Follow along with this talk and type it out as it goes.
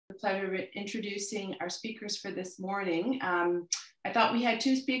The pleasure of introducing our speakers for this morning. I thought we had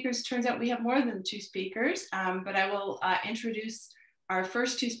two speakers. Turns out we have more than two speakers, but I will introduce our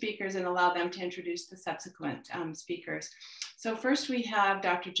first two speakers and allow them to introduce the subsequent speakers. So first we have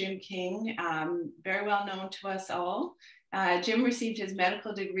Dr. Jim King, very well known to us all. Jim received his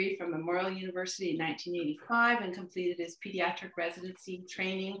medical degree from Memorial University in 1985 and completed his pediatric residency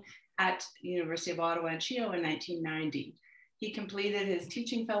training at the University of Ottawa and CHEO in 1990. He completed his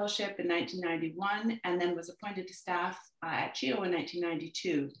teaching fellowship in 1991 and then was appointed to staff at CHEO in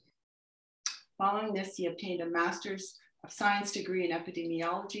 1992. Following this, he obtained a Master's of Science degree in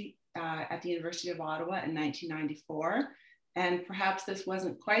epidemiology at the University of Ottawa in 1994. And perhaps this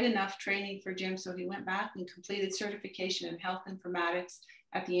wasn't quite enough training for Jim, so he went back and completed certification in health informatics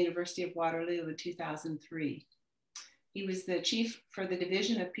at the University of Waterloo in 2003. He was the chief for the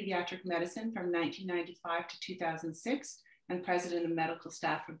Division of Pediatric Medicine from 1995 to 2006 and president of medical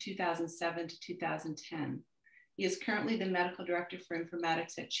staff from 2007 to 2010. He is currently the medical director for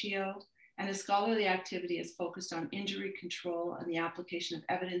informatics at CHEO, and his scholarly activity is focused on injury control and the application of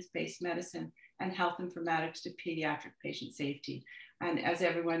evidence-based medicine and health informatics to pediatric patient safety. And as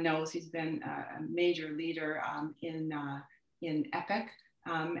everyone knows, he's been a major leader in EPIC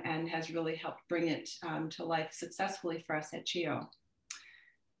and has really helped bring it to life successfully for us at CHEO.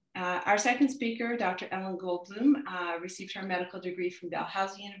 Our second speaker, Dr. Ellen Goldbloom, received her medical degree from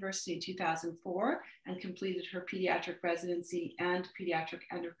Dalhousie University in 2004 and completed her pediatric residency and pediatric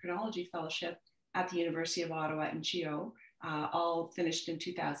endocrinology fellowship at the University of Ottawa and CHEO, all finished in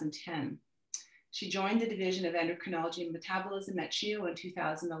 2010. She joined the Division of Endocrinology and Metabolism at CHEO in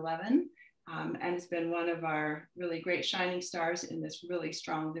 2011 and has been one of our really great shining stars in this really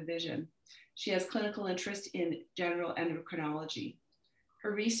strong division. She has clinical interest in general endocrinology.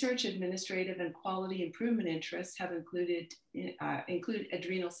 Her research, administrative, and quality improvement interests have included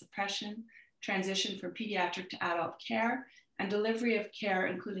adrenal suppression, transition from pediatric to adult care, and delivery of care,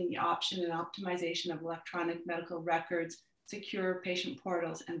 including the option and optimization of electronic medical records, secure patient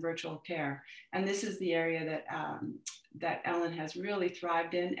portals, and virtual care. And this is the area that Ellen has really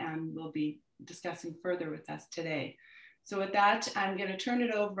thrived in and will be discussing further with us today. So with that, I'm going to turn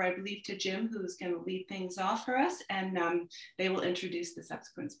it over, I believe, to Jim, who's going to lead things off for us, and they will introduce the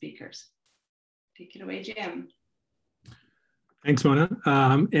subsequent speakers. Take it away, Jim. Thanks, Mona.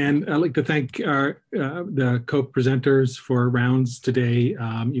 And I'd like to thank the co-presenters for rounds today.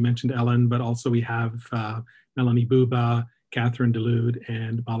 You mentioned Ellen, but also we have Melanie Buba, Catherine Dulude,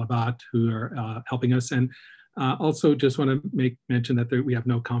 and Bhatt, who are helping us. And also just want to mention that we have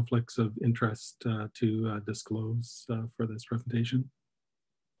no conflicts of interest to disclose for this presentation.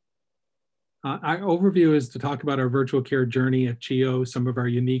 Our overview is to talk about our virtual care journey at CHEO, some of our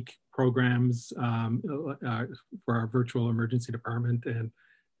unique programs for our virtual emergency department and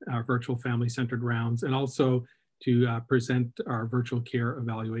our virtual family-centered rounds, and also to present our virtual care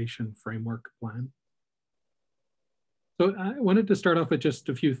evaluation framework plan. So I wanted to start off with just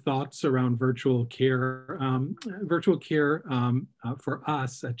a few thoughts around virtual care. Virtual care for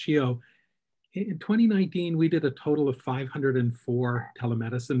us at CHEO, in 2019, we did a total of 504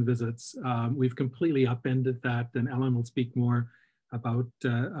 telemedicine visits. We've completely upended that, and Ellen will speak more about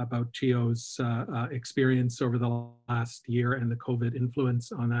CHEO's experience over the last year and the COVID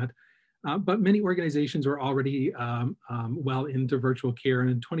influence on that. But many organizations were already well into virtual care. And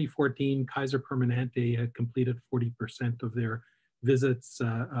in 2014, Kaiser Permanente had completed 40% of their visits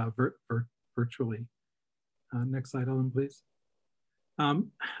virtually. Next slide, Ellen, please.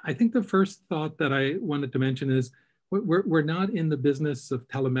 I think the first thought that I wanted to mention is we're not in the business of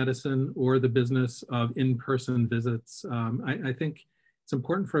telemedicine or the business of in-person visits. I think it's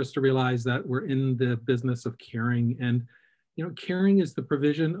important for us to realize that we're in the business of caring, and caring is the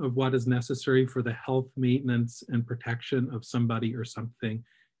provision of what is necessary for the health, maintenance, and protection of somebody or something.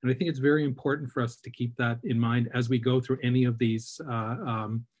 And I think it's very important for us to keep that in mind as we go through any of these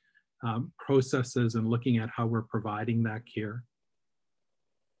processes and looking at how we're providing that care.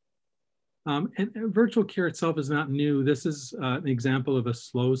 And virtual care itself is not new. This is an example of a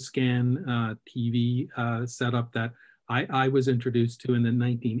slow scan TV setup that I was introduced to in the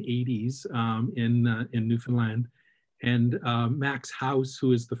 1980s in Newfoundland. And Max House,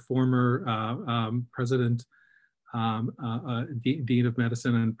 who is the former president, Dean of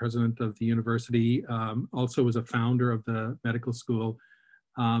Medicine and president of the university, also was a founder of the medical school.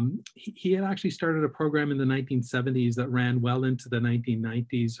 He had actually started a program in the 1970s that ran well into the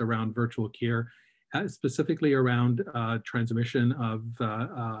 1990s around virtual care, specifically around transmission of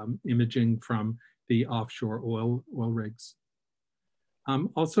imaging from the offshore oil rigs.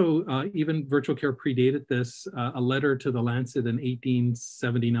 Also, even virtual care predated this. A letter to the Lancet in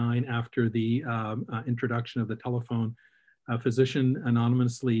 1879, after the introduction of the telephone, a physician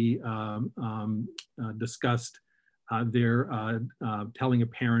anonymously discussed their telling a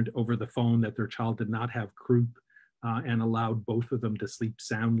parent over the phone that their child did not have croup, and allowed both of them to sleep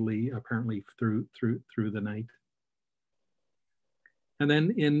soundly, apparently through the night. And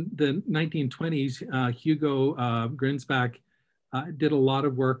then in the 1920s, Hugo Grinsbach did a lot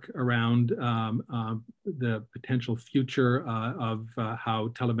of work around the potential future of how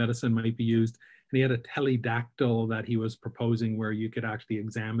telemedicine might be used. And he had a teledactyl that he was proposing where you could actually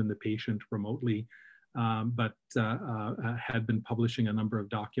examine the patient remotely, but had been publishing a number of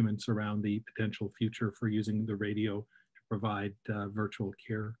documents around the potential future for using the radio to provide virtual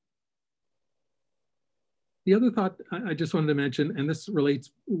care. The other thought I just wanted to mention, and this relates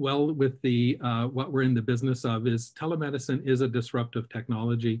well with the what we're in the business of, is telemedicine is a disruptive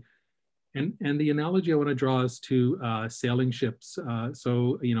technology. And the analogy I want to draw is to sailing ships.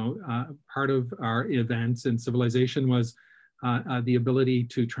 So, you know, part of our advance in civilization was the ability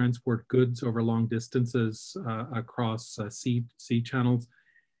to transport goods over long distances across sea channels.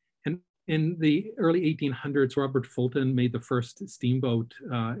 And in the early 1800s, Robert Fulton made the first steamboat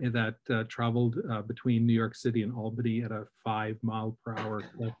that traveled between New York City and Albany at a 5-mile-per-hour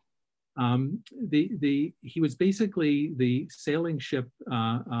clip. He was basically, the sailing ship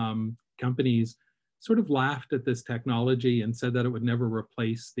companies sort of laughed at this technology and said that it would never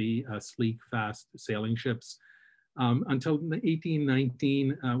replace the sleek, fast sailing ships. Until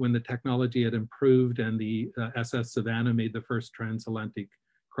 1819, when the technology had improved and the SS Savannah made the first transatlantic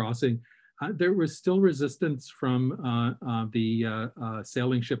crossing, there was still resistance from the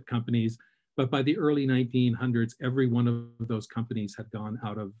sailing ship companies, but by the early 1900s, every one of those companies had gone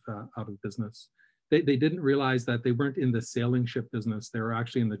out of business. They didn't realize that they weren't in the sailing ship business, they were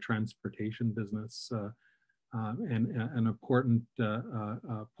actually in the transportation business. And an important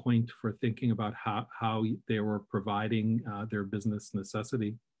point for thinking about how they were providing their business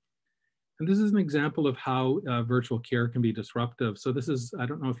necessity. And this is an example of how virtual care can be disruptive. So this is, I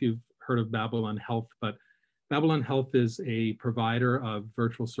don't know if you've heard of Babylon Health, but Babylon Health is a provider of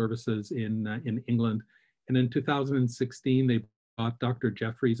virtual services in England. And in 2016, they bought Dr.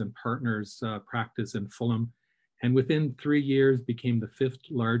 Jeffries and Partners practice in Fulham. And within 3 years became the 5th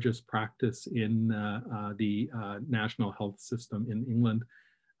largest practice in the national health system in England.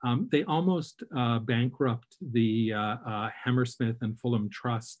 They almost bankrupt the Hammersmith and Fulham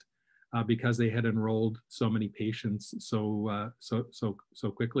Trust because they had enrolled so many patients so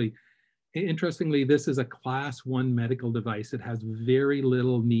quickly. Interestingly, this is a class 1 medical device. It has very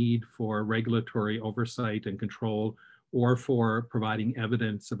little need for regulatory oversight and control, or for providing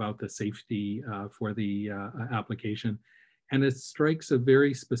evidence about the safety for the application. And it strikes a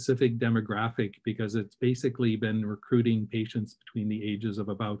very specific demographic because it's basically been recruiting patients between the ages of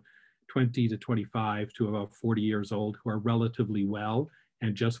about 20 to 25 to about 40 years old who are relatively well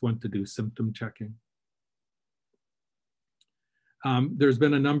and just want to do symptom checking. There's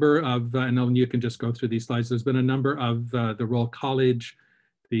been a number of, and Ellen, you can just go through these slides, there's been a number of the Royal College,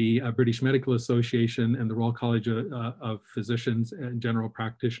 the British Medical Association, and the Royal College of Physicians and General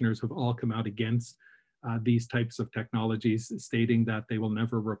Practitioners have all come out against these types of technologies, stating that they will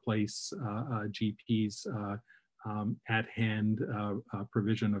never replace GPs' at-hand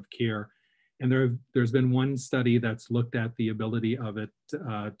provision of care. And there's been one study that's looked at the ability of it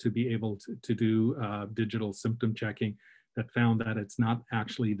to be able to do digital symptom checking that found that it's not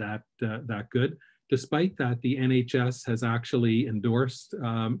actually that good. Despite that, the NHS has actually endorsed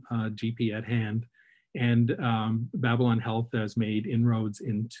GP at hand, and Babylon Health has made inroads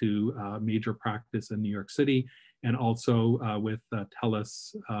into major practice in New York City, and also with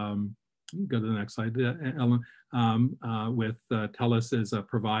TELUS. Go to the next slide, Ellen. With TELUS as a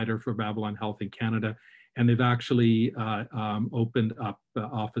provider for Babylon Health in Canada, and they've actually opened up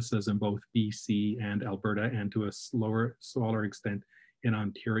offices in both BC and Alberta, and to a smaller extent in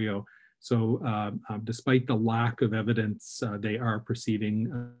Ontario. So despite the lack of evidence, they are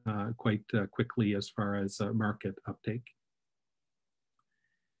proceeding quite quickly as far as market uptake.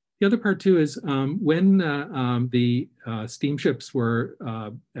 The other part too is when the steamships were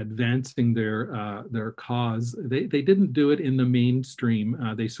advancing their cause, they didn't do it in the mainstream.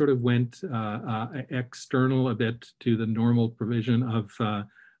 They sort of went external a bit to the normal provision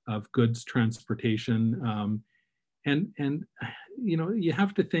of goods transportation. And you know, you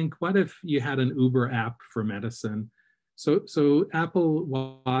have to think, what if you had an Uber app for medicine? So Apple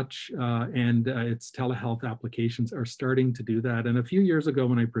Watch and its telehealth applications are starting to do that. And a few years ago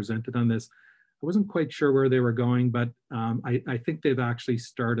when I presented on this, wasn't quite sure where they were going, but I think they've actually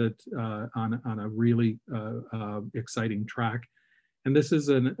started on a really exciting track. And this is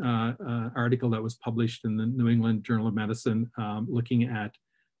an article that was published in the New England Journal of Medicine looking at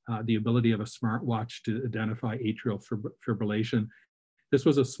the ability of a smartwatch to identify atrial fibrillation. This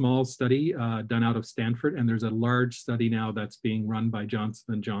was a small study done out of Stanford, and there's a large study now that's being run by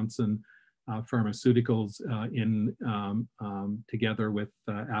Johnson & Johnson Pharmaceuticals together with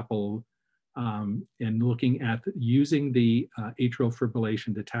Apple, and looking at using the atrial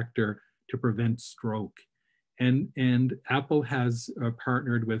fibrillation detector to prevent stroke. And Apple has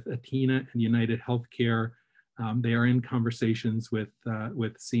partnered with Athena and United Healthcare. They are in conversations with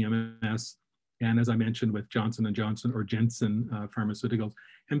CMS, and as I mentioned, with Johnson & Johnson or Janssen Pharmaceuticals.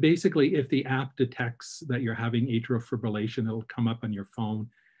 And basically, if the app detects that you're having atrial fibrillation, it'll come up on your phone.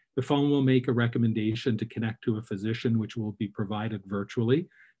 The phone will make a recommendation to connect to a physician, which will be provided virtually.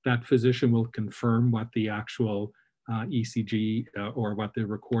 That physician will confirm what the actual ECG or what the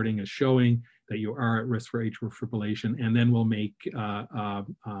recording is showing, that you are at risk for atrial fibrillation, and then we'll make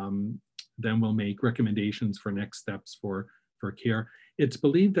recommendations for next steps for care. It's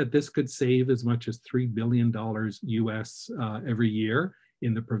believed that this could save as much as $3 billion US every year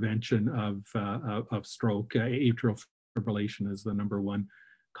in the prevention of stroke. Atrial fibrillation is the #1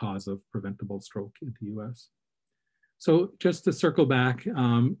 cause of preventable stroke in the US. So just to circle back,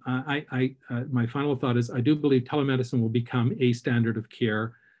 my final thought is I do believe telemedicine will become a standard of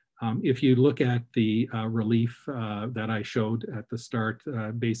care. If you look at the relief that I showed at the start,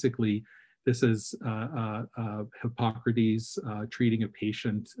 basically this is Hippocrates treating a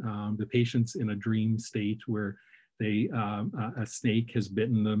patient. The patient's in a dream state where a snake has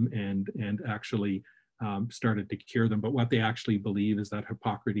bitten them and actually started to cure them. But what they actually believe is that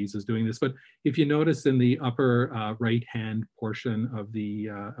Hippocrates is doing this. But if you notice in the upper right-hand portion of the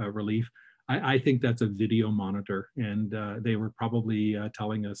relief, I think that's a video monitor. And they were probably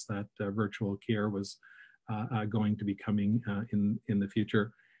telling us that virtual care was going to be coming in the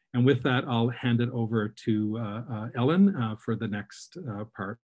future. And with that, I'll hand it over to Ellen for the next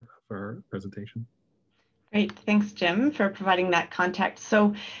part of our presentation. Great, thanks, Jim, for providing that context.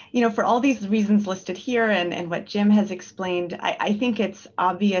 So, for all these reasons listed here and what Jim has explained, I think it's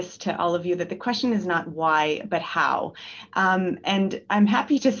obvious to all of you that the question is not why, but how. And I'm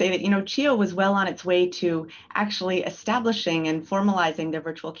happy to say that, CHEO was well on its way to actually establishing and formalizing their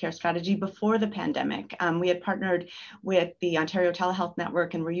virtual care strategy before the pandemic. We had partnered with the Ontario Telehealth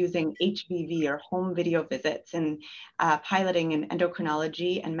Network, and we're using HVV, or home video visits, and piloting in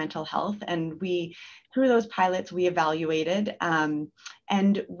endocrinology and mental health. And through those pilots, we evaluated and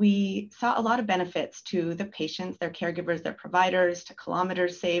we saw a lot of benefits to the patients, their caregivers, their providers, to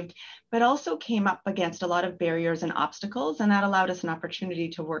kilometers saved, but also came up against a lot of barriers and obstacles, and that allowed us an opportunity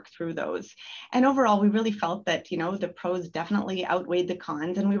to work through those. And overall, we really felt that, the pros definitely outweighed the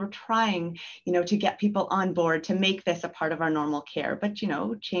cons, and we were trying, to get people on board to make this a part of our normal care. But,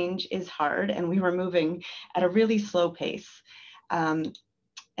 change is hard, and we were moving at a really slow pace. And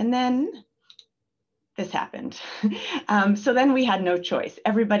then this happened. So then we had no choice.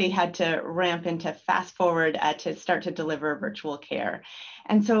 Everybody had to ramp into fast forward to start to deliver virtual care.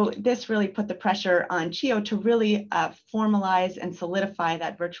 And so this really put the pressure on CHEO to really formalize and solidify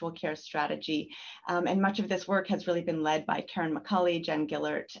that virtual care strategy. And much of this work has really been led by Karen McCulley, Jen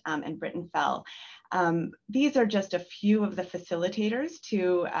Gillert, and Britton Fell. These are just a few of the facilitators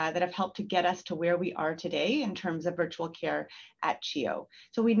that have helped to get us to where we are today in terms of virtual care at CHEO.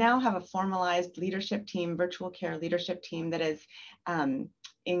 So we now have a formalized leadership team, virtual care leadership team that is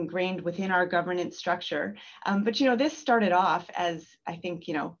ingrained within our governance structure. But this started off as, I think,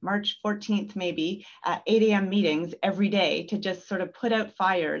 March 14th, maybe 8 a.m. meetings every day to just sort of put out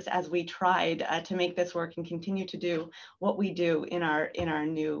fires as we tried to make this work and continue to do what we do in our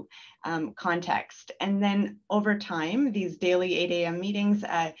new context. And then over time, these daily 8 a.m. meetings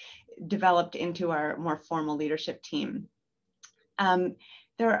developed into our more formal leadership team.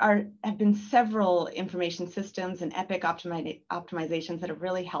 There have been several information systems and Epic optimizations that have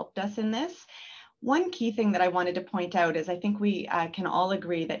really helped us in this. One key thing that I wanted to point out is I think we can all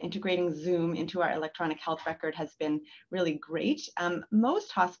agree that integrating Zoom into our electronic health record has been really great.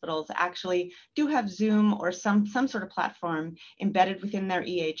 Most hospitals actually do have Zoom or some sort of platform embedded within their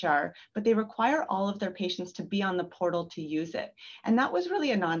EHR, but they require all of their patients to be on the portal to use it. And that was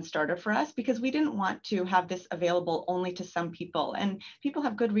really a non-starter for us because we didn't want to have this available only to some people. And people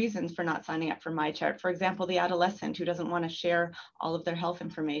have good reasons for not signing up for MyChart. For example, the adolescent who doesn't want to share all of their health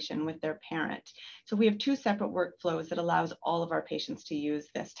information with their parent. So we have two separate workflows that allows all of our patients to use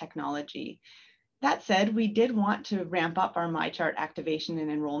this technology. That said, we did want to ramp up our MyChart activation and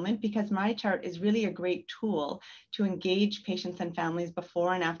enrollment because MyChart is really a great tool to engage patients and families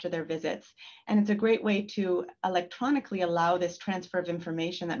before and after their visits. And it's a great way to electronically allow this transfer of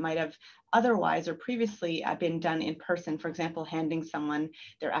information that might have otherwise or previously been done in person, for example, handing someone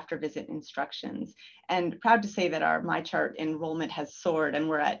their after visit instructions. And proud to say that our MyChart enrollment has soared, and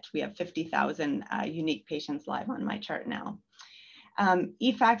we have 50,000 unique patients live on MyChart now.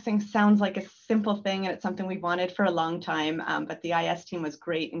 E-faxing sounds like a simple thing, and it's something we've wanted for a long time, but the IS team was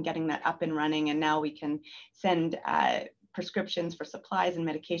great in getting that up and running, and now we can send prescriptions for supplies and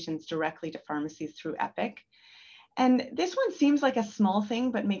medications directly to pharmacies through Epic. And this one seems like a small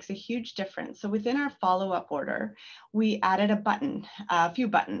thing, but makes a huge difference. So within our follow-up order, we added a few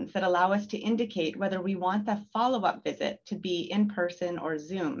buttons that allow us to indicate whether we want the follow-up visit to be in person or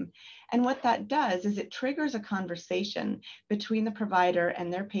Zoom. And what that does is it triggers a conversation between the provider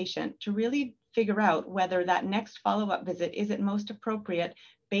and their patient to really figure out whether that next follow-up visit is it most appropriate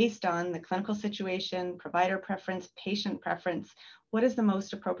based on the clinical situation, provider preference, patient preference. What is the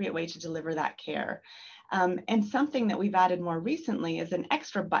most appropriate way to deliver that care? And something that we've added more recently is an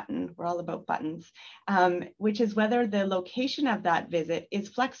extra button, we're all about buttons, which is whether the location of that visit is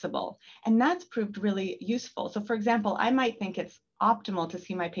flexible. And that's proved really useful. So for example, I might think it's optimal to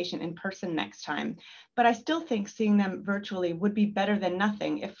see my patient in person next time, but I still think seeing them virtually would be better than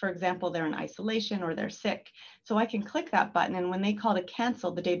nothing if, for example, they're in isolation or they're sick. So I can click that button, and when they call to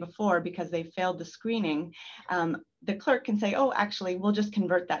cancel the day before because they failed the screening, the clerk can say, oh, actually, we'll just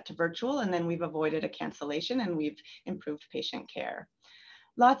convert that to virtual, and then we've avoided a cancellation and we've improved patient care.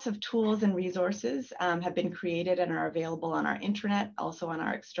 Lots of tools and resources have been created and are available on our intranet, also on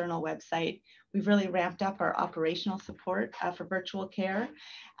our external website. We've really ramped up our operational support for virtual care.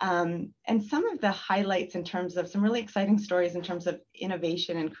 And some of the highlights in terms of some really exciting stories in terms of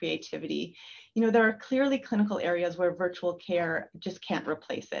innovation and creativity. You know, there are clearly clinical areas where virtual care just can't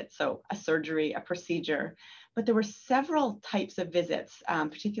replace it. So a surgery, a procedure. But there were several types of visits,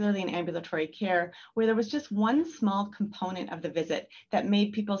 particularly in ambulatory care, where there was just one small component of the visit that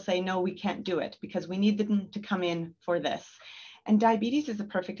made people say, no, we can't do it because we need them to come in for this. And diabetes is a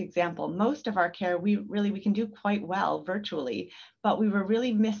perfect example. Most of our care, we can do quite well virtually, but we were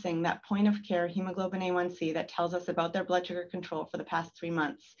really missing that point of care hemoglobin A1C that tells us about their blood sugar control for the past 3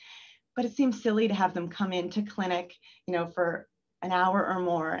 months. But it seems silly to have them come into clinic, you know, for an hour or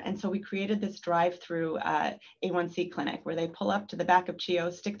more. And so we created this drive-through A1C clinic where they pull up to the back of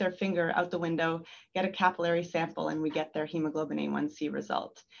CHEO, stick their finger out the window, get a capillary sample, and we get their hemoglobin A1C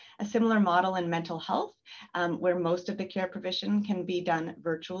result. A similar model in mental health, where most of the care provision can be done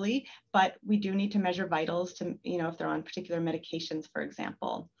virtually, but we do need to measure vitals to, you know, if they're on particular medications, for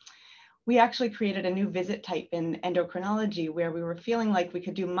example. We actually created a new visit type in endocrinology where we were feeling like we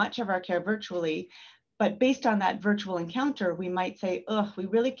could do much of our care virtually, but based on that virtual encounter, we might say, oh, we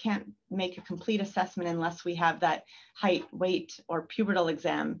really can't make a complete assessment unless we have that height, weight, or pubertal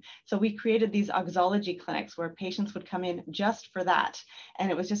exam. So we created these auxology clinics where patients would come in just for that. And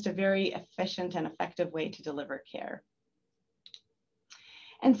it was just a very efficient and effective way to deliver care.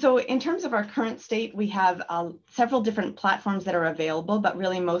 And so in terms of our current state, we have several different platforms that are available, but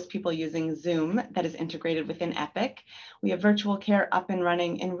really most people using Zoom that is integrated within Epic. We have virtual care up and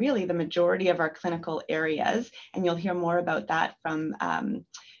running in really the majority of our clinical areas, and you'll hear more about that from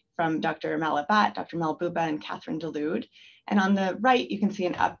Dr. Bhatt, Dr. Buba, and Catherine Dulude. And on the right, you can see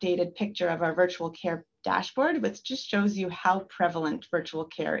an updated picture of our virtual care dashboard, which just shows you how prevalent virtual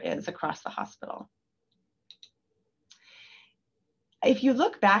care is across the hospital. If you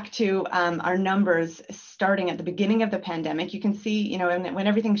look back to our numbers starting at the beginning of the pandemic, you can see, you know, when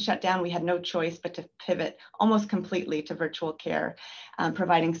everything shut down, we had no choice but to pivot almost completely to virtual care,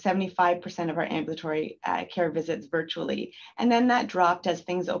 providing 75% of our ambulatory care visits virtually. And then that dropped as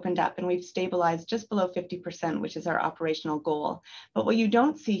things opened up, and we've stabilized just below 50%, which is our operational goal. But what you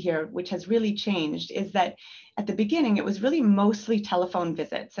don't see here, which has really changed, is that at the beginning, it was really mostly telephone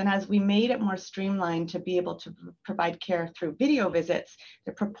visits. And as we made it more streamlined to be able to provide care through video visits,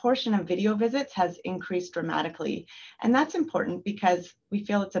 the proportion of video visits has increased dramatically. And that's important because we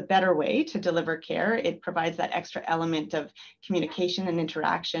feel it's a better way to deliver care. It provides that extra element of communication and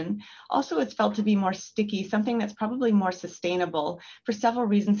interaction. Also, it's felt to be more sticky, something that's probably more sustainable for several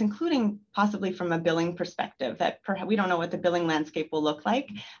reasons, including possibly from a billing perspective, that perhaps we don't know what the billing landscape will look like,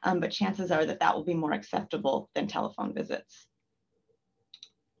 but chances are that that will be more acceptable than telephone visits.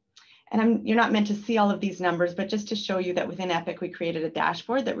 And you're not meant to see all of these numbers, but just to show you that within Epic, we created a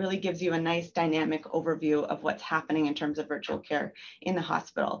dashboard that really gives you a nice dynamic overview of what's happening in terms of virtual care in the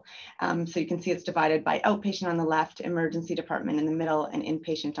hospital. So you can see it's divided by outpatient on the left, emergency department in the middle, and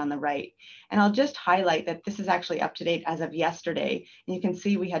inpatient on the right. And I'll just highlight that this is actually up to date as of yesterday. And you can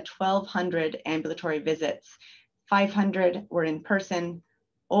see we had 1,200 ambulatory visits. 500 were in person,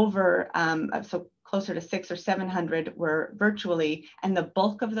 so closer to 600 or 700 were virtually, and the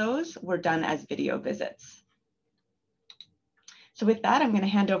bulk of those were done as video visits. So with that, I'm going to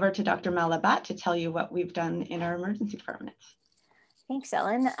hand over to Dr. Bhatt to tell you what we've done in our emergency department. Thanks,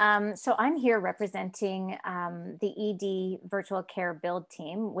 Ellen. So I'm here representing the ED virtual care build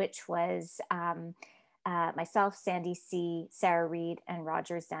team, which was myself, Sandy C., Sarah Reed, and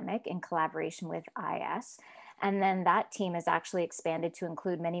Roger Zemek in collaboration with IS. And then that team has actually expanded to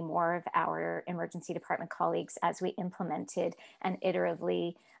include many more of our emergency department colleagues as we implemented and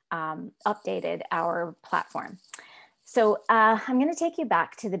iteratively updated our platform. So I'm going to take you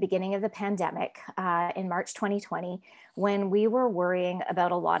back to the beginning of the pandemic in March 2020, when we were worrying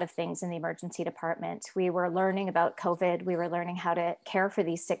about a lot of things in the emergency department. We were learning about COVID. We were learning how to care for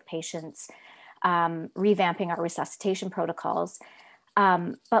these sick patients, revamping our resuscitation protocols.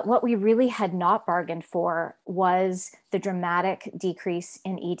 But what we really had not bargained for was the dramatic decrease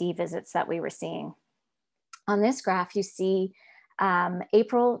in ED visits that we were seeing. On this graph, you see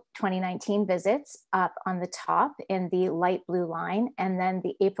April 2019 visits up on the top in the light blue line, and then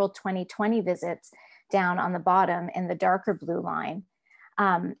the April 2020 visits down on the bottom in the darker blue line.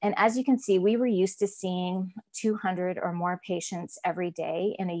 And as you can see, we were used to seeing 200 or more patients every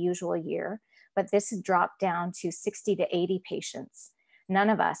day in a usual year, but this had dropped down to 60 to 80 patients. None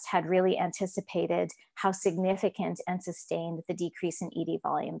of us had really anticipated how significant and sustained the decrease in ED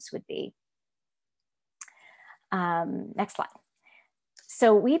volumes would be. Next slide.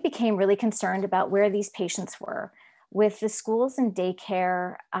 So we became really concerned about where these patients were. With the schools and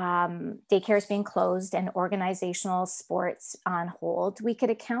daycares being closed and organizational sports on hold, we could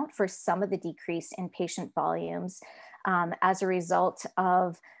account for some of the decrease in patient volumes as a result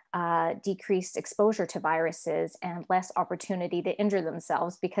of decreased exposure to viruses and less opportunity to injure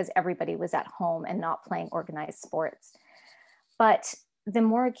themselves because everybody was at home and not playing organized sports. But the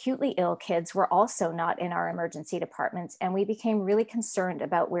more acutely ill kids were also not in our emergency departments, and we became really concerned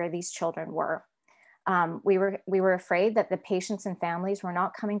about where these children were. We were afraid that the patients and families were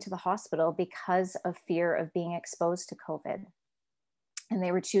not coming to the hospital because of fear of being exposed to COVID, and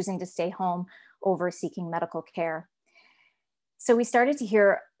they were choosing to stay home over seeking medical care. So we started to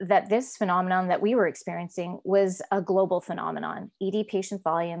hear that this phenomenon that we were experiencing was a global phenomenon. ED patient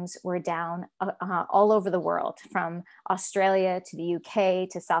volumes were down all over the world, from Australia to the UK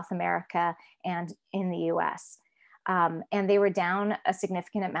to South America and in the US. And they were down a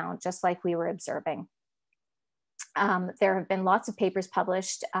significant amount, just like we were observing. There have been lots of papers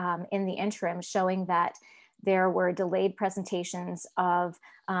published in the interim showing that there were delayed presentations of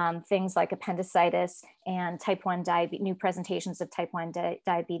things like appendicitis and type 1 diabetes, new presentations of type 1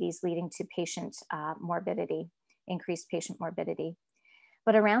 diabetes leading to patient morbidity, increased patient morbidity.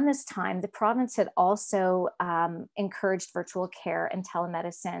 But around this time, the province had also encouraged virtual care and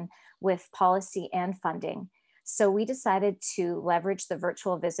telemedicine with policy and funding. So we decided to leverage the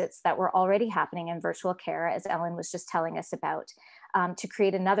virtual visits that were already happening in virtual care, as Ellen was just telling us about, to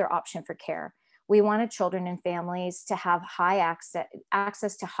create another option for care. We wanted children and families to have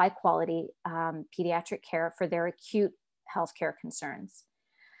access to high quality pediatric care for their acute healthcare concerns.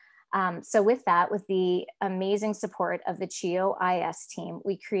 So with that, with the amazing support of the CHEO IS team,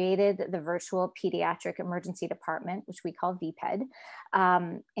 we created the virtual pediatric emergency department, which we call VPED.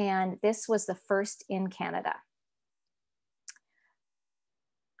 And this was the first in Canada.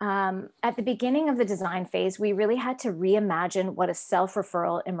 At the beginning of the design phase, we really had to reimagine what a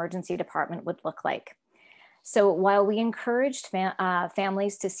self-referral emergency department would look like. So while we encouraged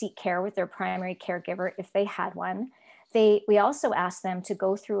families to seek care with their primary caregiver if they had one, we also asked them to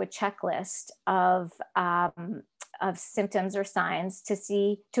go through a checklist of symptoms or signs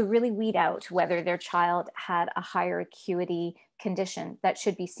to really weed out whether their child had a higher acuity condition that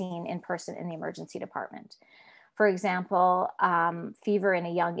should be seen in person in the emergency department. For example, fever in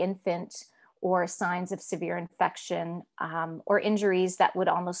a young infant, or signs of severe infection, or injuries that would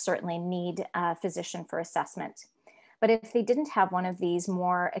almost certainly need a physician for assessment. But if they didn't have one of these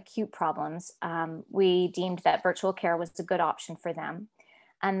more acute problems, we deemed that virtual care was a good option for them.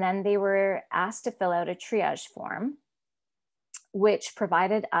 And then they were asked to fill out a triage form, which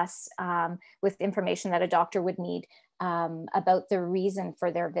provided us with information that a doctor would need about the reason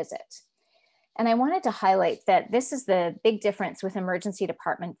for their visit. And I wanted to highlight that this is the big difference with emergency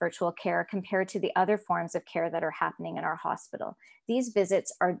department virtual care compared to the other forms of care that are happening in our hospital. These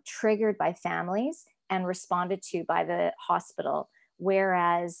visits are triggered by families and responded to by the hospital,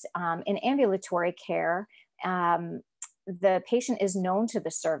 whereas in ambulatory care, the patient is known to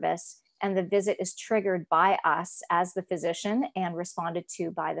the service and the visit is triggered by us as the physician and responded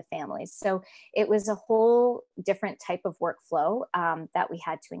to by the families. So it was a whole different type of workflow that we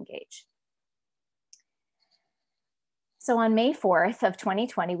had to engage. So on May 4th of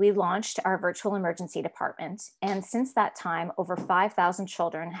 2020, we launched our virtual emergency department. And since that time, over 5,000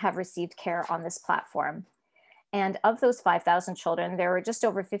 children have received care on this platform. And of those 5,000 children, there were just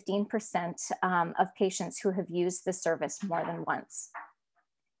over 15% of patients who have used the service more than once.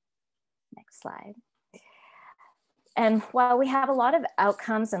 Next slide. And while we have a lot of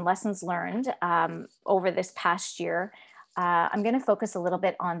outcomes and lessons learned over this past year, I'm going to focus a little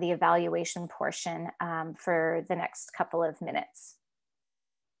bit on the evaluation portion for the next couple of minutes.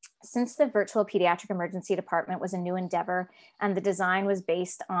 Since the virtual pediatric emergency department was a new endeavor and the design was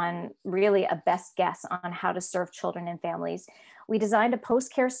based on really a best guess on how to serve children and families, we designed a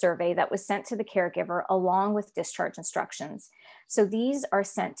post-care survey that was sent to the caregiver along with discharge instructions. So these are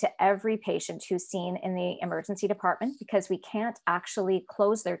sent to every patient who's seen in the emergency department because we can't actually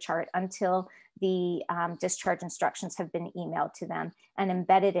close their chart until the discharge instructions have been emailed to them, and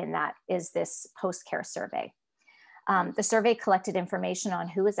embedded in that is this post-care survey. The survey collected information on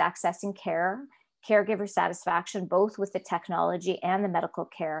who is accessing care, caregiver satisfaction, both with the technology and the medical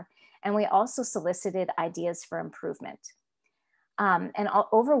care. And we also solicited ideas for improvement. And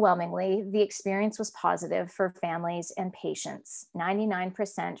overwhelmingly, the experience was positive for families and patients.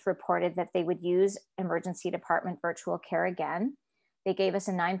 99% reported that they would use emergency department virtual care again. They gave us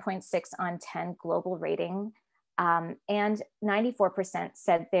a 9.6 on 10 global rating, and 94%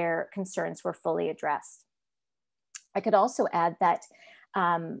 said their concerns were fully addressed. I could also add that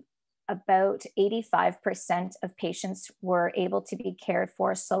about 85% of patients were able to be cared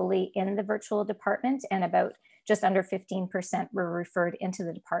for solely in the virtual department, and about just under 15% were referred into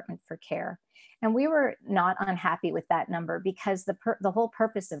the department for care. And we were not unhappy with that number because the whole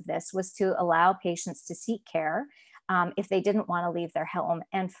purpose of this was to allow patients to seek care if they didn't want to leave their home,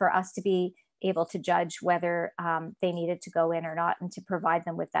 and for us to be able to judge whether they needed to go in or not, and to provide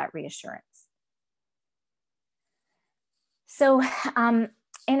them with that reassurance. So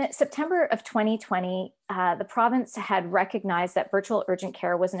in September of 2020, the province had recognized that virtual urgent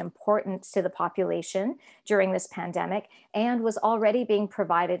care was important to the population during this pandemic and was already being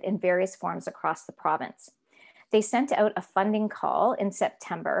provided in various forms across the province. They sent out a funding call in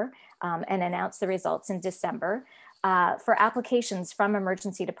September and announced the results in December for applications from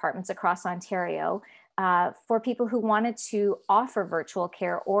emergency departments across Ontario for people who wanted to offer virtual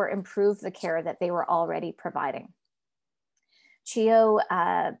care or improve the care that they were already providing. CHEO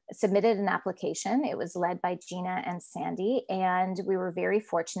submitted an application. It was led by Gina and Sandy, and we were very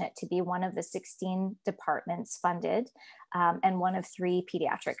fortunate to be one of the 16 departments funded and one of 3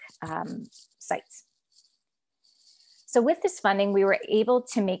 pediatric sites. So with this funding, we were able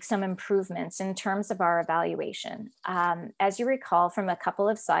to make some improvements in terms of our evaluation. As you recall from a couple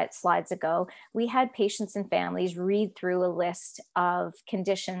of slides ago, we had patients and families read through a list of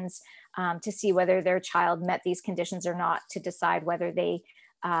conditions to see whether their child met these conditions or not, to decide whether they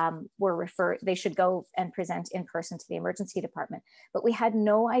they should go and present in person to the emergency department. But we had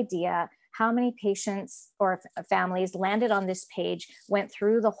no idea how many patients or families landed on this page, went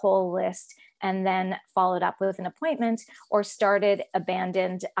through the whole list, and then followed up with an appointment or started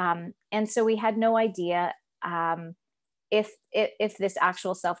abandoned. And so we had no idea if this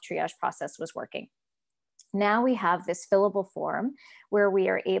actual self-triage process was working. Now we have this fillable form where we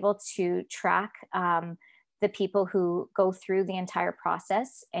are able to track the people who go through the entire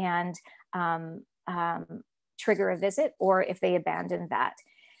process and trigger a visit, or if they abandon that.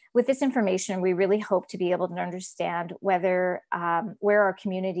 With this information, we really hope to be able to understand whether where our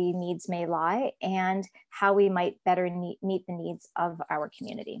community needs may lie and how we might better meet the needs of our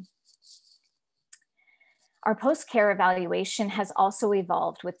community. Our post-care evaluation has also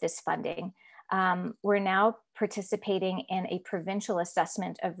evolved with this funding. We're now participating in a provincial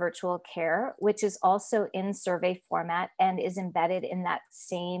assessment of virtual care, which is also in survey format and is embedded in that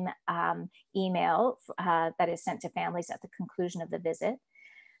same email that is sent to families at the conclusion of the visit.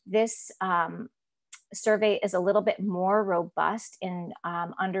 This survey is a little bit more robust in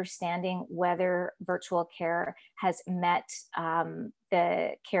understanding whether virtual care has met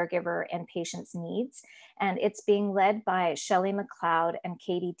the caregiver and patient's needs. And it's being led by Shelley McLeod and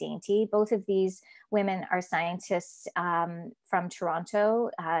Katie Dainty. Both of these women are scientists from Toronto.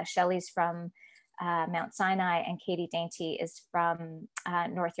 Shelley's from Mount Sinai, and Katie Dainty is from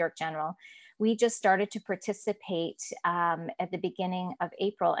North York General. We just started to participate at the beginning of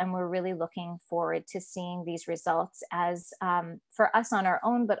April, and we're really looking forward to seeing these results as for us on our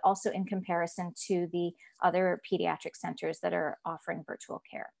own, but also in comparison to the other pediatric centers that are offering virtual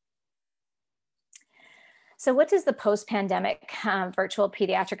care. So what does the post-pandemic virtual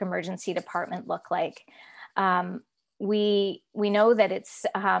pediatric emergency department look like? We know that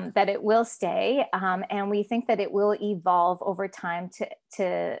that it will stay, and we think that it will evolve over time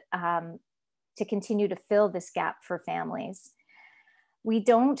to continue to fill this gap for families. We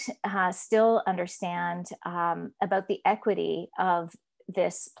don't still understand about the equity of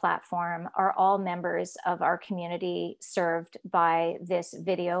this platform. Are all members of our community served by this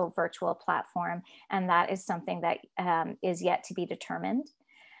video virtual platform? And that is something that is yet to be determined.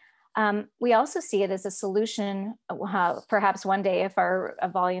 We also see it as a solution, perhaps one day if our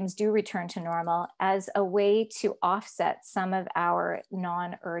volumes do return to normal, as a way to offset some of our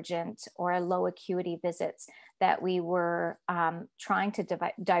non-urgent or low acuity visits that we were trying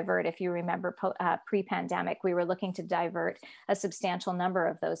to divert. If you remember pre-pandemic, we were looking to divert a substantial number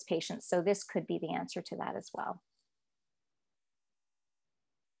of those patients. So this could be the answer to that as well.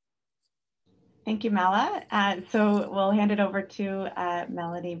 Thank you, Mala. So we'll hand it over to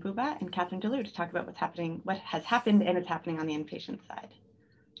Melanie Buba and Catherine Dulude to talk about what has happened and is happening on the inpatient side.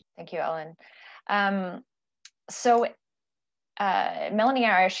 Thank you, Ellen. Melanie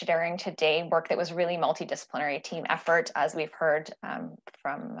and I are sharing today work that was really multidisciplinary team effort, as we've heard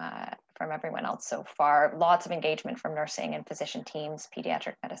from everyone else so far. Lots of engagement from nursing and physician teams,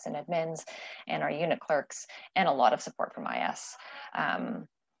 pediatric medicine admins, and our unit clerks, and a lot of support from IS.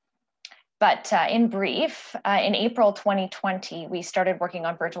 But in brief, in April 2020, we started working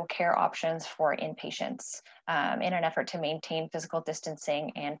on virtual care options for inpatients in an effort to maintain physical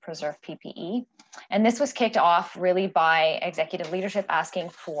distancing and preserve PPE. And this was kicked off really by executive leadership asking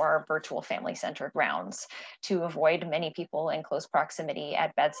for virtual family-centered rounds to avoid many people in close proximity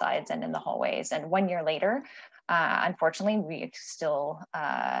at bedsides and in the hallways. And 1 year later, unfortunately, we still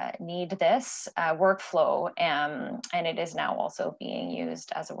need this workflow, and it is now also being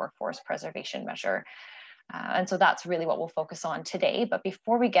used as a workforce preservation measure. And so that's really what we'll focus on today. But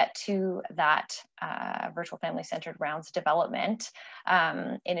before we get to that virtual family-centered rounds development,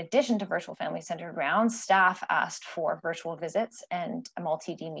 in addition to virtual family-centered rounds, staff asked for virtual visits and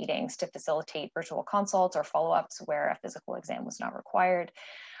multi-D meetings to facilitate virtual consults or follow-ups where a physical exam was not required.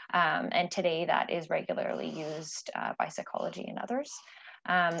 And today that is regularly used by psychology and others.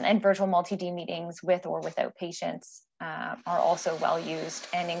 And virtual multi-D meetings with or without patients are also well used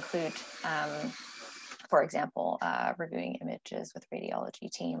and include, for example, reviewing images with radiology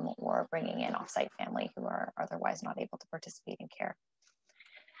team or bringing in offsite family who are otherwise not able to participate in care.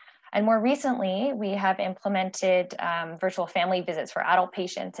 And more recently, we have implemented virtual family visits for adult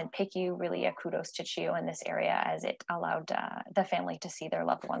patients in PICU, really a kudos to CHEO in this area, as it allowed the family to see their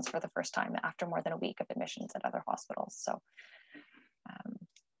loved ones for the first time after more than a week of admissions at other hospitals. So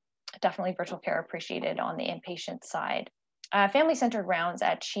definitely virtual care appreciated on the inpatient side. Family-centered rounds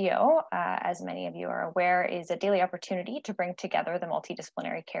at CHEO, as many of you are aware, is a daily opportunity to bring together the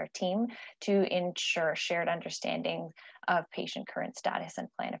multidisciplinary care team to ensure shared understanding of patient current status and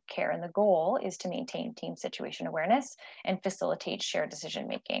plan of care. And the goal is to maintain team situation awareness and facilitate shared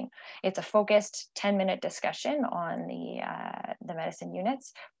decision-making. It's a focused 10-minute discussion on the medicine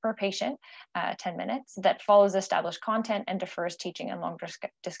units per patient, 10 minutes, that follows established content and defers teaching and longer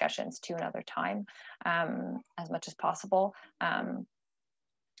discussions to another time as much as possible.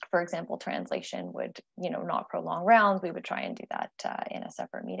 For example, translation would, not prolong rounds. We would try and do that in a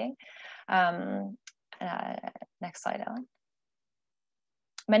separate meeting. Next slide, Ellen.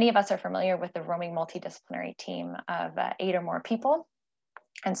 Many of us are familiar with the roaming multidisciplinary team of 8 or more people.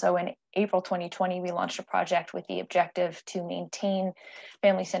 And so in April 2020, we launched a project with the objective to maintain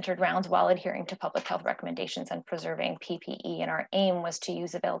family-centered rounds while adhering to public health recommendations and preserving PPE. And our aim was to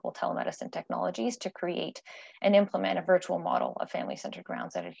use available telemedicine technologies to create and implement a virtual model of family-centered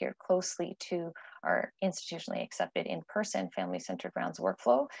rounds that adhered closely to our institutionally accepted in-person family-centered rounds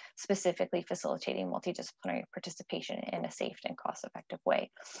workflow, specifically facilitating multidisciplinary participation in a safe and cost-effective way.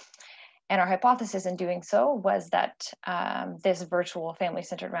 And our hypothesis in doing so was that this virtual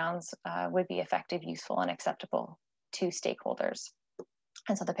family-centered rounds would be effective, useful, and acceptable to stakeholders.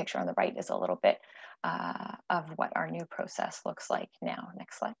 And so the picture on the right is a little bit of what our new process looks like now.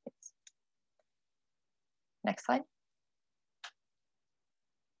 Next slide, please. Next slide.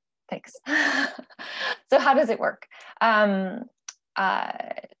 Thanks. So how does it work?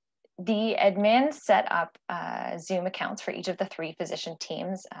 The admin set up Zoom accounts for each of the 3 physician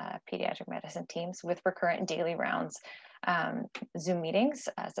teams, pediatric medicine teams, with recurrent daily rounds Zoom meetings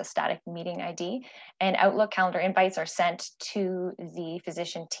as a static meeting ID, and Outlook calendar invites are sent to the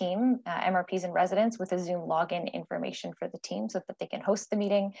physician team, MRPs and residents, with a Zoom login information for the team so that they can host the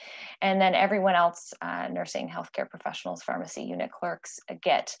meeting. And then everyone else, nursing, healthcare professionals, pharmacy unit clerks,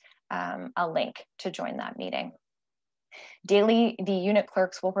 get a link to join that meeting. Daily, the unit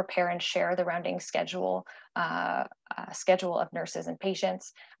clerks will prepare and share the rounding schedule of nurses and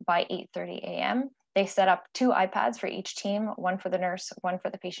patients by 8:30 a.m. They set up 2 iPads for each team, one for the nurse, one for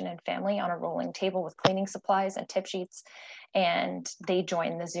the patient and family, on a rolling table with cleaning supplies and tip sheets, and they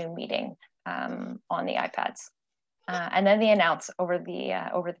join the Zoom meeting on the iPads. And then they announce over the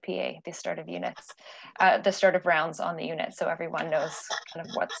PA the start of units, the start of rounds on the unit, so everyone knows kind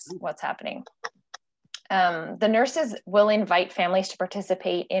of what's happening. The nurses will invite families to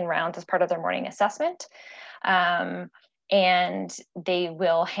participate in rounds as part of their morning assessment. And they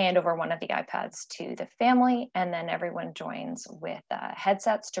will hand over one of the iPads to the family, and then everyone joins with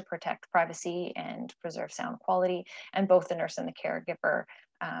headsets to protect privacy and preserve sound quality. And both the nurse and the caregiver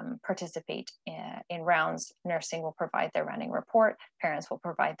participate in rounds. Nursing will provide their rounding report. Parents will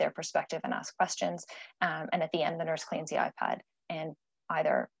provide their perspective and ask questions. And at the end, the nurse cleans the iPad and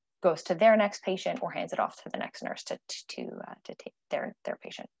either goes to their next patient or hands it off to the next nurse to take their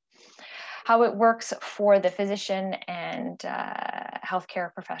patient. How it works for the physician and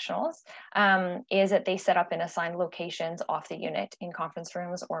healthcare professionals is that they set up in assigned locations off the unit in conference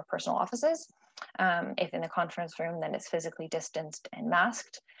rooms or personal offices. If in the conference room, then it's physically distanced and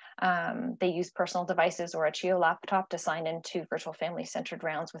masked. They use personal devices or a CHEO laptop to sign into virtual family-centered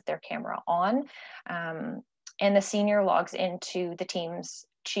rounds with their camera on. And the senior logs into the team's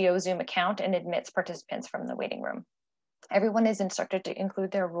CHEO Zoom account and admits participants from the waiting room. Everyone is instructed to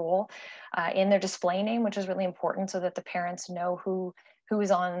include their role in their display name, which is really important so that the parents know who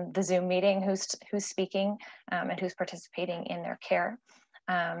is on the Zoom meeting, who's speaking, and who's participating in their care.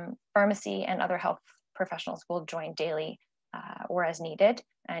 Pharmacy and other health professionals will join daily or as needed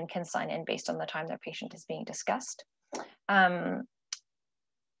and can sign in based on the time their patient is being discussed.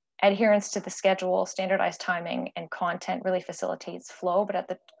 Adherence to the schedule, standardized timing, and content really facilitates flow, but at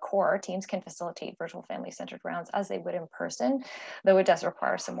the core, teams can facilitate virtual family-centered rounds as they would in person, though it does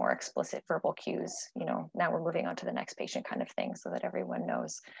require some more explicit verbal cues. You know, now we're moving on to the next patient kind of thing so that everyone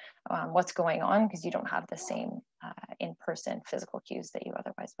knows what's going on, because you don't have the same in-person physical cues that you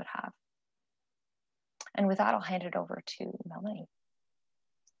otherwise would have. And with that, I'll hand it over to Melanie.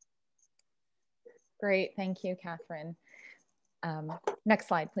 Great, thank you, Catherine. Next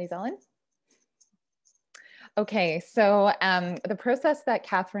slide, please, Ellen. Okay, so the process that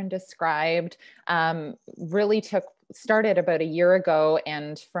Catherine described really started about a year ago,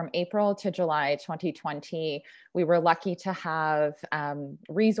 and from April to July 2020, we were lucky to have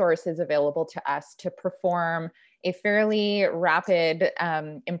resources available to us to perform a fairly rapid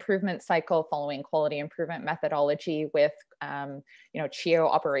improvement cycle following quality improvement methodology with CHEO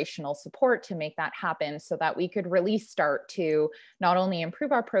operational support to make that happen, so that we could really start to not only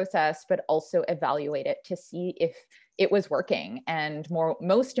improve our process, but also evaluate it to see if it was working, and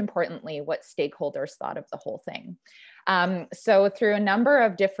most importantly, what stakeholders thought of the whole thing. So through a number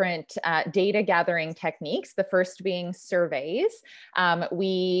of different data gathering techniques, the first being surveys,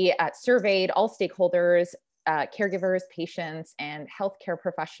 we surveyed all stakeholders, caregivers, patients, and healthcare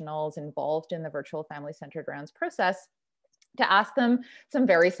professionals involved in the virtual family-centered rounds process, to ask them some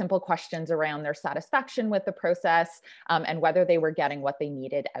very simple questions around their satisfaction with the process and whether they were getting what they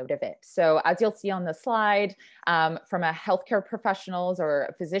needed out of it. So as you'll see on the slide, from a healthcare professionals or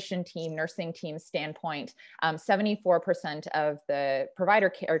a physician team, nursing team standpoint, 74% of the provider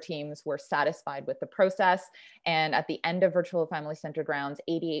care teams were satisfied with the process. And at the end of virtual family-centered rounds,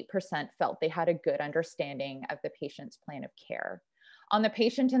 88% felt they had a good understanding of the patient's plan of care. On the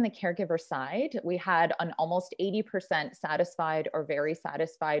patient and the caregiver side, we had an almost 80% satisfied or very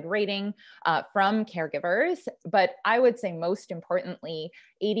satisfied rating from caregivers, but I would say most importantly,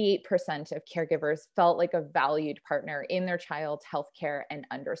 88% of caregivers felt like a valued partner in their child's healthcare and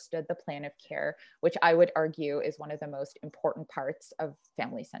understood the plan of care, which I would argue is one of the most important parts of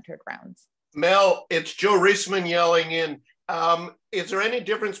family-centered rounds. Mel, it's Joe Reisman yelling in. Is there any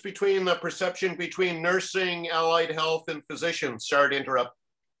difference between the perception between nursing, allied health, and physicians? Sorry to interrupt.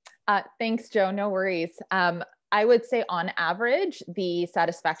 Thanks, Joe, no worries. I would say on average, the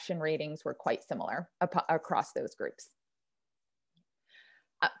satisfaction ratings were quite similar across those groups.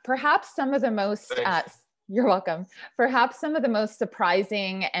 Perhaps some of the most, you're welcome. Perhaps some of the most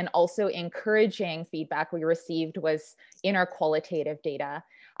surprising and also encouraging feedback we received was in our qualitative data.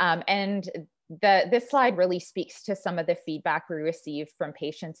 And this slide really speaks to some of the feedback we received from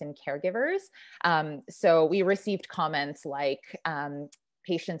patients and caregivers. So we received comments like,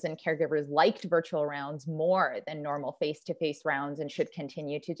 patients and caregivers liked virtual rounds more than normal face-to-face rounds and should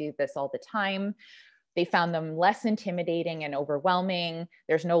continue to do this all the time. They found them less intimidating and overwhelming.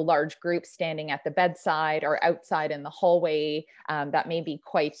 There's no large group standing at the bedside or outside in the hallway. That may be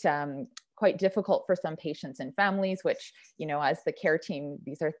quite difficult for some patients and families, which, you know, as the care team,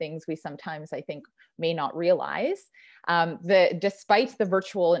 these are things we sometimes, I think, may not realize. Despite the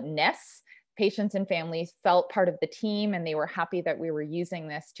virtualness, patients and families felt part of the team, and they were happy that we were using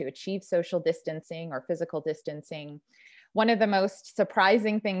this to achieve social distancing or physical distancing. One of the most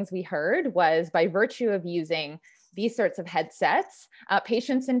surprising things we heard was, by virtue of using these sorts of headsets,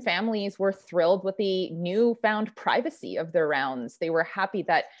 patients and families were thrilled with the newfound privacy of their rounds. They were happy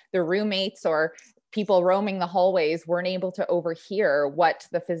that their roommates or people roaming the hallways weren't able to overhear what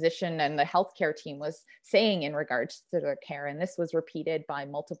the physician and the healthcare team was saying in regards to their care. And this was repeated by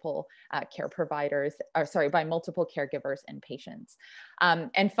multiple by multiple caregivers and patients.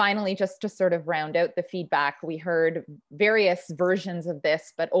 And finally, just to sort of round out the feedback, we heard various versions of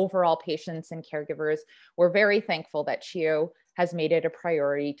this, but overall patients and caregivers were very thankful that CHEO has made it a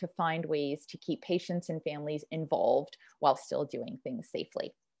priority to find ways to keep patients and families involved while still doing things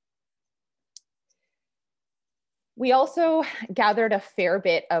safely. We also gathered a fair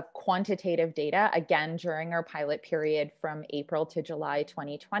bit of quantitative data, again, during our pilot period from April to July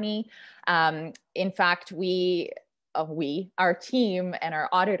 2020. In fact, our team and our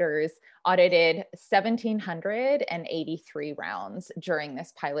auditors audited 1,783 rounds during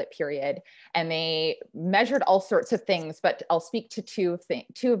this pilot period, and they measured all sorts of things, but I'll speak to two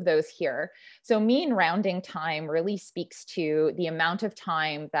of those here. So mean rounding time really speaks to the amount of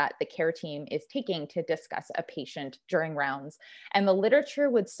time that the care team is taking to discuss a patient during rounds, and the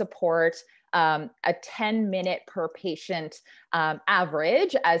literature would support a 10-minute per patient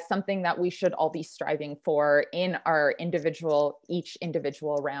average as something that we should all be striving for in our each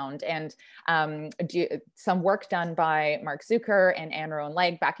individual round. And some work done by Mark Zucker and Anne Rowan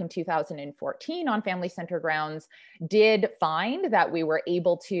Legg back in 2014 on family-centered rounds did find that we were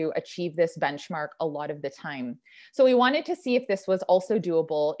able to achieve this benchmark a lot of the time. So we wanted to see if this was also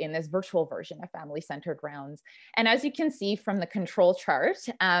doable in this virtual version of family-centered rounds. And as you can see from the control chart,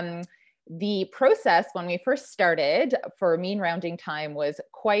 the process when we first started for mean rounding time was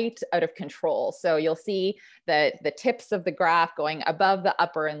quite out of control. So you'll see that the tips of the graph going above the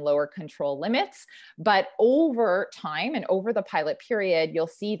upper and lower control limits. But over time and over the pilot period, you'll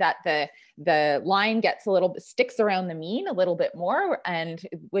see that the line gets a little bit, sticks around the mean a little bit more, and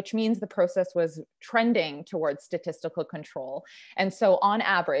which means the process was trending towards statistical control. And so on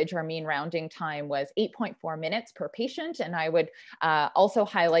average, our mean rounding time was 8.4 minutes per patient. And I would also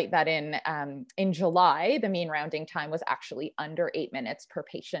highlight that in July, the mean rounding time was actually under 8 minutes per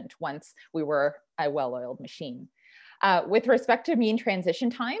patient once we were a well-oiled machine. With respect to mean transition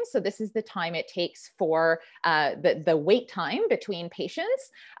time, so this is the time it takes for the wait time between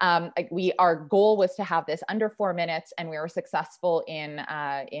patients. Our goal was to have this under 4 minutes, and we were successful in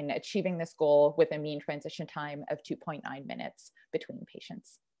achieving this goal with a mean transition time of 2.9 minutes between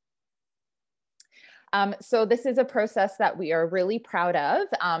patients. So this is a process that we are really proud of.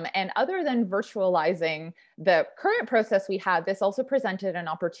 And other than virtualizing the current process we had, this also presented an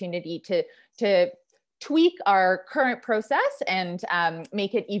opportunity to tweak our current process and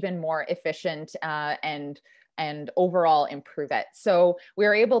make it even more efficient and overall improve it. So we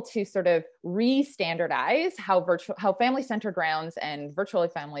were able to sort of re-standardize how family-centered rounds and virtually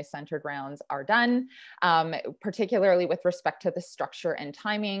family-centered rounds are done, particularly with respect to the structure and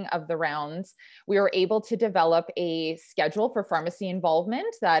timing of the rounds. We were able to develop a schedule for pharmacy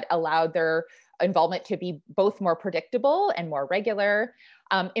involvement that allowed their involvement to be both more predictable and more regular.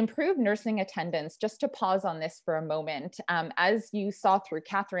 Improved nursing attendance, just to pause on this for a moment. As you saw through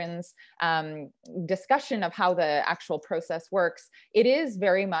Catherine's discussion of how the actual process works, it is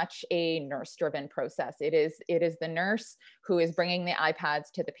very much a nurse-driven process. It is the nurse who is bringing the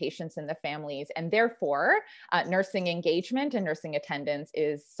iPads to the patients and the families, and therefore nursing engagement and nursing attendance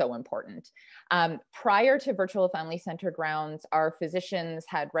is so important. Prior to virtual family-centered rounds, our physicians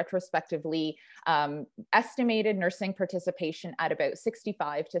had retrospectively estimated nursing participation at about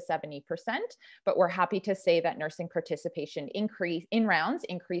 65 to 70%, but we're happy to say that nursing participation in rounds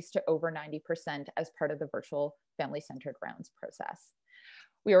increased to over 90% as part of the virtual family-centered rounds process.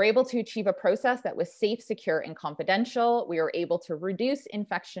 We were able to achieve a process that was safe, secure, and confidential. We were able to reduce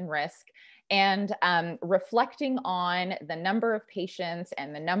infection risk, and reflecting on the number of patients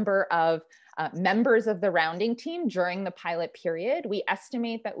and the number of members of the rounding team during the pilot period, we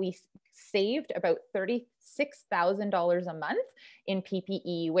estimate that we saved about $36,000 a month in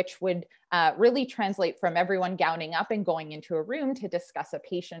PPE, which would really translate from everyone gowning up and going into a room to discuss a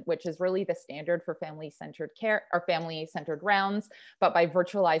patient, which is really the standard for family-centered care or family-centered rounds. But by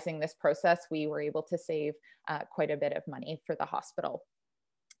virtualizing this process, we were able to save quite a bit of money for the hospital.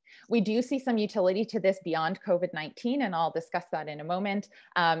 We do see some utility to this beyond COVID-19, and I'll discuss that in a moment.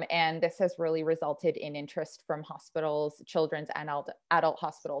 And this has really resulted in interest from hospitals, children's and adult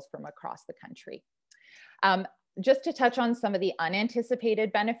hospitals from across the country. Just to touch on some of the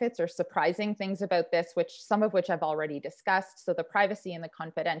unanticipated benefits or surprising things about this, some of which I've already discussed. So the privacy and the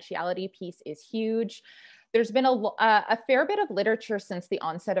confidentiality piece is huge. There's been a fair bit of literature since the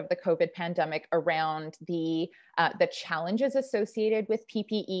onset of the COVID pandemic around the challenges associated with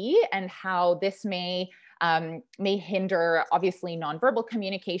PPE and how this may hinder, obviously, nonverbal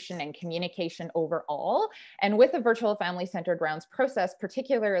communication and communication overall. And with the virtual family-centered rounds process,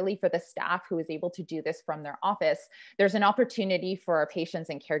 particularly for the staff who is able to do this from their office, there's an opportunity for our patients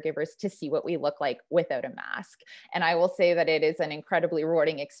and caregivers to see what we look like without a mask. And I will say that it is an incredibly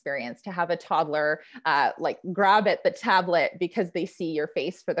rewarding experience to have a toddler like grab at the tablet because they see your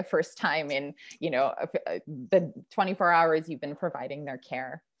face for the first time in, the 24 hours you've been providing their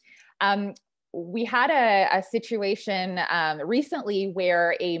care. We had a situation recently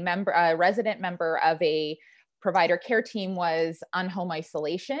where a resident member of a provider care team was on home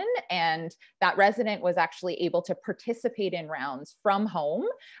isolation, and that resident was actually able to participate in rounds from home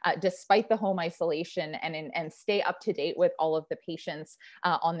despite the home isolation and stay up to date with all of the patients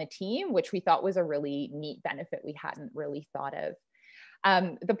on the team, which we thought was a really neat benefit we hadn't really thought of.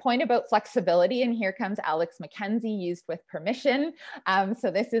 The point about flexibility, and here comes Alex McKenzie, used with permission. So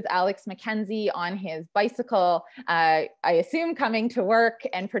this is Alex McKenzie on his bicycle, I assume coming to work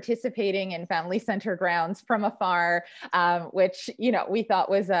and participating in family-centered rounds from afar, which we thought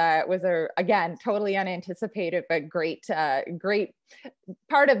was again totally unanticipated, but great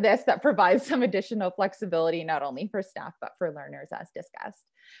part of this that provides some additional flexibility not only for staff but for learners, as discussed.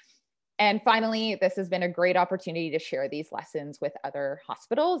 And finally, this has been a great opportunity to share these lessons with other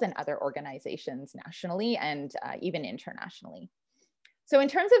hospitals and other organizations nationally and even internationally. So in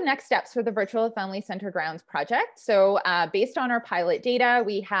terms of next steps for the Virtual Family-Centered Rounds project, so based on our pilot data,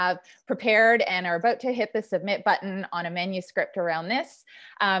 we have prepared and are about to hit the submit button on a manuscript around this.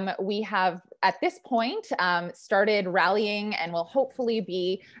 We have, at this point, started rallying and will hopefully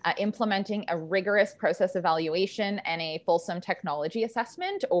be implementing a rigorous process evaluation and a fulsome technology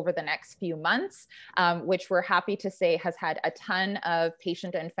assessment over the next few months, which we're happy to say has had a ton of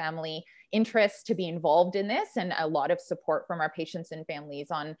patient and family interest to be involved in this, and a lot of support from our patients and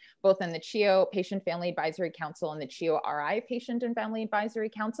families on both in the CHEO Patient Family Advisory Council and the CHEO RI Patient and Family Advisory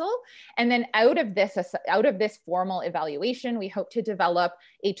Council. And then out of this formal evaluation, we hope to develop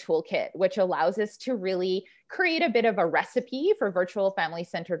a toolkit which allows us to really create a bit of a recipe for virtual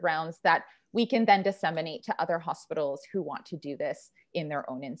family-centered rounds that we can then disseminate to other hospitals who want to do this in their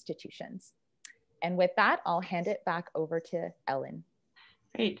own institutions. And with that, I'll hand it back over to Ellen.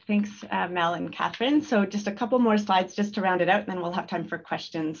 Great, thanks Mel and Catherine. So just a couple more slides just to round it out, and then we'll have time for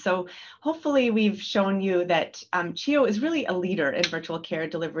questions. So hopefully we've shown you that CHEO is really a leader in virtual care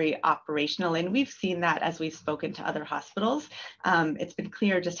delivery operational, and we've seen that as we've spoken to other hospitals. It's been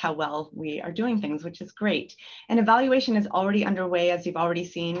clear just how well we are doing things, which is great. And evaluation is already underway, as you've already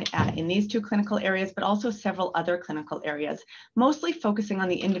seen in these two clinical areas, but also several other clinical areas, mostly focusing on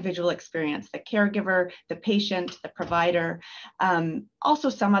the individual experience, the caregiver, the patient, the provider, also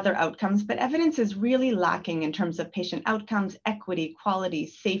some other outcomes, but evidence is really lacking in terms of patient outcomes, equity, quality,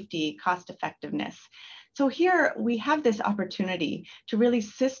 safety, cost effectiveness. So here we have this opportunity to really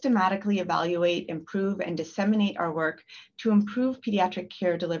systematically evaluate, improve, and disseminate our work to improve pediatric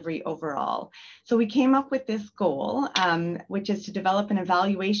care delivery overall. So we came up with this goal, which is to develop an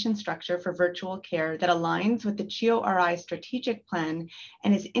evaluation structure for virtual care that aligns with the CHEO RI strategic plan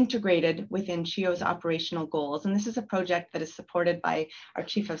and is integrated within CHEO's operational goals. And this is a project that is supported by our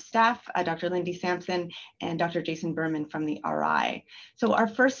Chief of Staff, Dr. Lindy Sampson, and Dr. Jason Berman from the RI. So our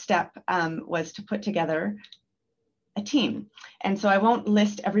first step was to put together a team. And so I won't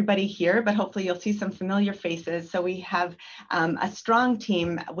list everybody here, but hopefully you'll see some familiar faces. So we have a strong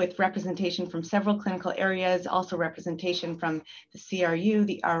team with representation from several clinical areas, also representation from the CRU,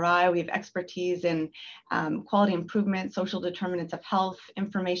 the RI. We have expertise in quality improvement, social determinants of health,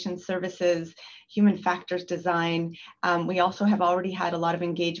 information services, human factors design. We also have already had a lot of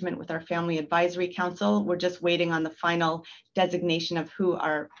engagement with our Family Advisory Council. We're just waiting on the final designation of who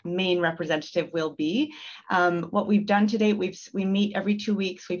our main representative will be. What we've done to date, we meet every 2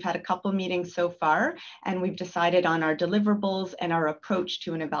 weeks. We've had a couple meetings so far, and we've decided on our deliverables and our approach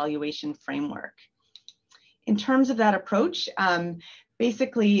to an evaluation framework. In terms of that approach,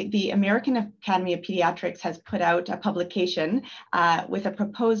 basically, the American Academy of Pediatrics has put out a publication with a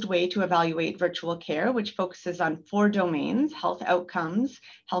proposed way to evaluate virtual care, which focuses on 4 domains: health outcomes,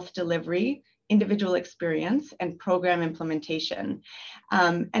 health delivery, individual experience, and program implementation.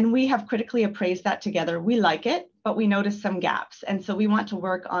 And we have critically appraised that together. We like it, but we noticed some gaps. And so we want to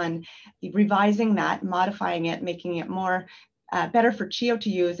work on revising that, modifying it, making it more better for CHEO to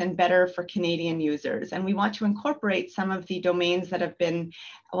use and better for Canadian users. And we want to incorporate some of the domains that have been,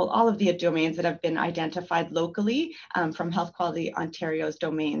 well, all of the domains that have been identified locally from Health Quality Ontario's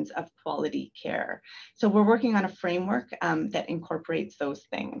domains of quality care. So we're working on a framework that incorporates those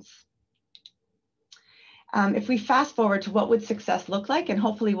things. If we fast forward to what would success look like, and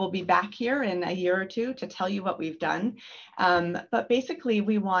hopefully we'll be back here in a year or two to tell you what we've done. But basically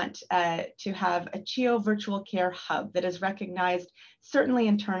we want to have a CHEO virtual care hub that is recognized certainly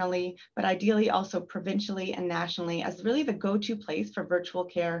internally, but ideally also provincially and nationally as really the go-to place for virtual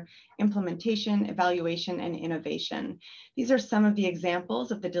care implementation, evaluation, and innovation. These are some of the examples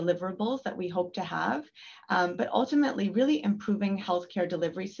of the deliverables that we hope to have, but ultimately really improving healthcare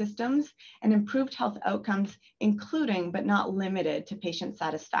delivery systems and improved health outcomes, including but not limited to patient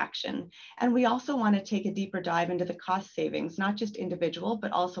satisfaction. And we also want to take a deeper dive into the cost savings, not just individual,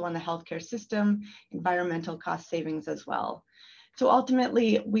 but also on the healthcare system, environmental cost savings as well. So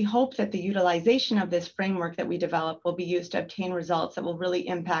ultimately, we hope that the utilization of this framework that we develop will be used to obtain results that will really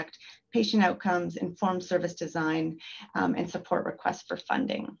impact patient outcomes, inform service design, and support requests for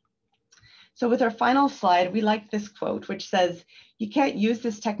funding. So with our final slide, we like this quote, which says, "You can't use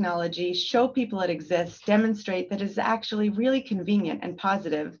this technology, show people it exists, demonstrate that it's actually really convenient and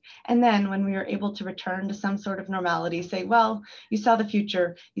positive. And then when we are able to return to some sort of normality, say, well, you saw the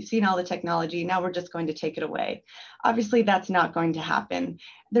future, you've seen all the technology, now we're just going to take it away." Obviously, that's not going to happen.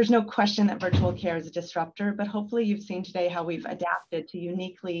 There's no question that virtual care is a disruptor, but hopefully you've seen today how we've adapted to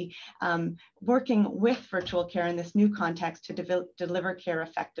uniquely working with virtual care in this new context to deliver care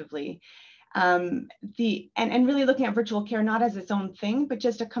effectively. And really looking at virtual care not as its own thing, but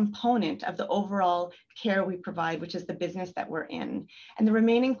just a component of the overall care we provide, which is the business that we're in. And the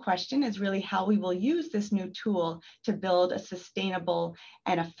remaining question is really how we will use this new tool to build a sustainable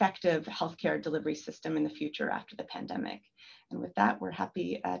and effective healthcare delivery system in the future after the pandemic. And with that, we're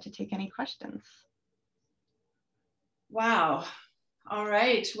happy to take any questions. Wow. All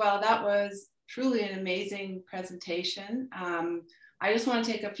right. Well, that was truly an amazing presentation. I just want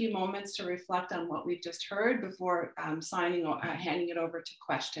to take a few moments to reflect on what we've just heard before handing it over to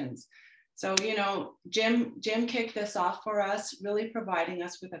questions. So, you know, Jim kicked this off for us, really providing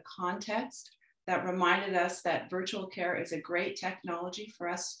us with a context that reminded us that virtual care is a great technology for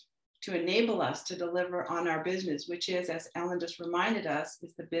us to enable us to deliver on our business, which is, as Ellen just reminded us,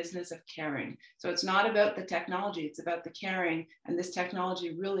 is the business of caring. So it's not about the technology, it's about the caring, and this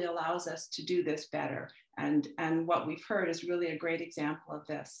technology really allows us to do this better. And what we've heard is really a great example of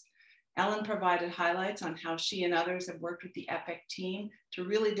this. Ellen provided highlights on how she and others have worked with the EPIC team to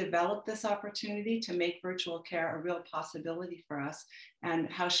really develop this opportunity to make virtual care a real possibility for us, and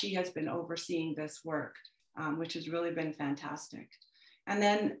how she has been overseeing this work, which has really been fantastic. And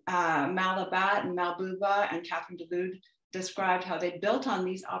then Bhatt and Buba and Catherine Dulude described how they built on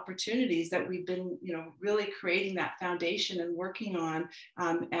these opportunities that we've been, you know, really creating that foundation and working on,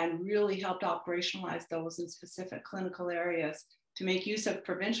 and really helped operationalize those in specific clinical areas to make use of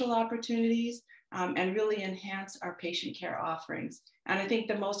provincial opportunities and really enhance our patient care offerings. And I think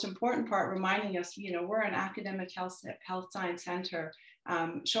the most important part, reminding us, you know, we're an academic health science center,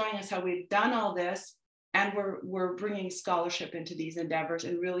 showing us how we've done all this, and we're bringing scholarship into these endeavors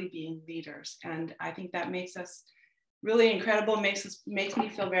and really being leaders. And I think that makes us really incredible, makes me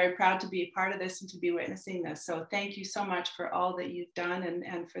feel very proud to be a part of this and to be witnessing this. So thank you so much for all that you've done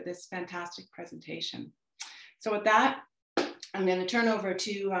and for this fantastic presentation. So with that, I'm going to turn over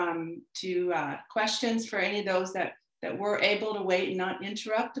to questions for any of those that were able to wait and not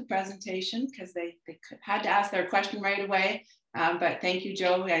interrupt the presentation, because they had to ask their question right away. But thank you,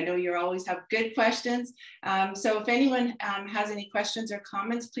 Joe. I know you always have good questions. So if anyone has any questions or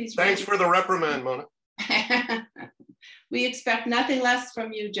comments, please. Thanks for the reprimand, Mona. We expect nothing less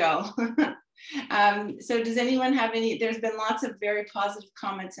from you, Joe. So does anyone have any, there's been lots of very positive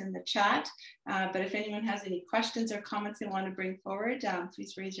comments in the chat, but if anyone has any questions or comments they want to bring forward,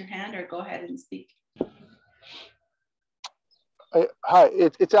 please raise your hand or go ahead and speak. Hi,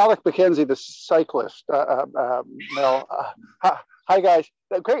 it's Alec McKenzie, the cyclist. Mel. Hi guys,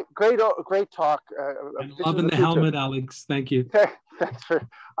 great talk. Loving the helmet, Alex. Thank you. Thanks for.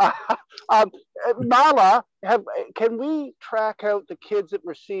 Mala, can we track out the kids that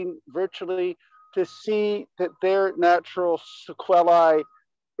we're seeing virtually to see that their natural sequelae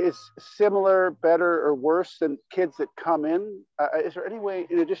is similar, better, or worse than kids that come in? Is there any way,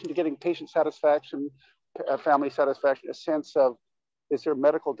 in addition to getting patient satisfaction, family satisfaction, a sense of, is their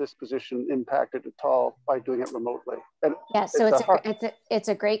medical disposition impacted at all by doing it remotely? And yeah, so it's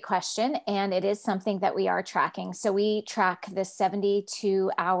a great question, and it is something that we are tracking. So we track the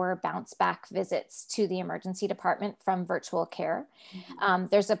 72-hour bounce back visits to the emergency department from virtual care.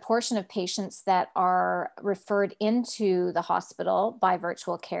 There's a portion of patients that are referred into the hospital by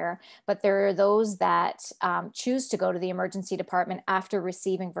virtual care, but there are those that choose to go to the emergency department after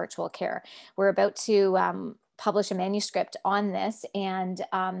receiving virtual care. We're about to publish a manuscript on this, and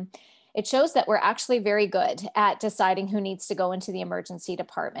it shows that we're actually very good at deciding who needs to go into the emergency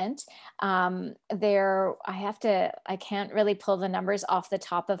department. I can't really pull the numbers off the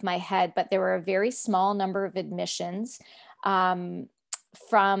top of my head, but there were a very small number of admissions that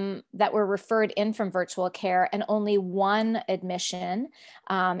were referred in from virtual care, and only one admission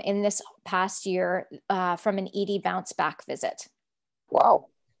in this past year from an ED bounce back visit. Wow.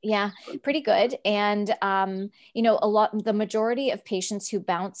 Yeah, pretty good. And, the majority of patients who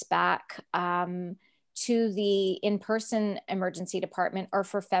bounce back to the in-person emergency department are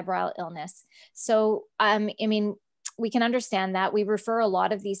for febrile illness. So, we can understand that. We refer a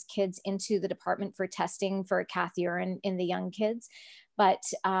lot of these kids into the department for testing for cath urine in the young kids. But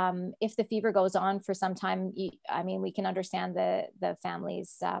if the fever goes on for some time, we can understand the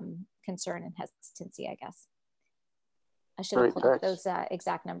family's concern and hesitancy, I guess. I should have pulled up those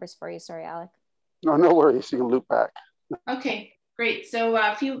exact numbers for you. Sorry, Alec. No worries. You can loop back. Okay, great. So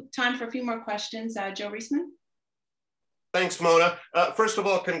time for a few more questions. Joe Reisman. Thanks, Mona. First of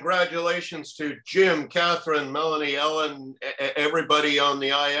all, congratulations to Jim, Catherine, Melanie, Ellen, everybody on the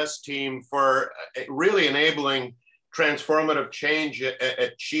IS team for really enabling transformative change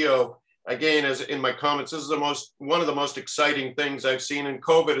at CHEO. Again, as in my comments, this is one of the most exciting things I've seen, and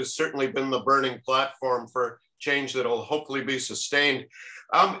COVID has certainly been the burning platform for change that will hopefully be sustained.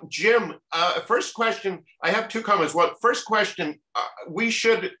 Jim, first question, I have two comments. First question, we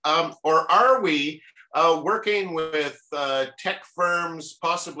should, or are we working with tech firms,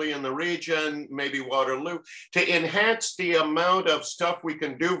 possibly in the region, maybe Waterloo, to enhance the amount of stuff we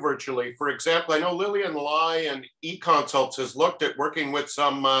can do virtually? For example, I know Lillian Lai and eConsults has looked at working with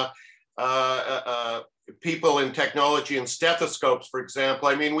some people in technology and stethoscopes, for example.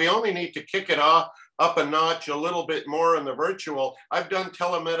 We only need to kick it up a notch a little bit more in the virtual. I've done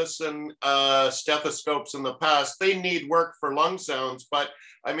telemedicine stethoscopes in the past. They need work for lung sounds, but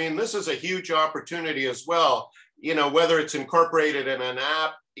this is a huge opportunity as well. Whether it's incorporated in an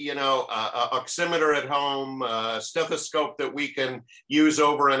app, an oximeter at home, a stethoscope that we can use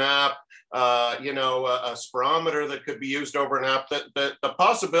over an app, a spirometer that could be used over an app. The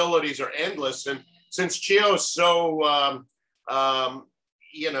possibilities are endless. And since CHEO is so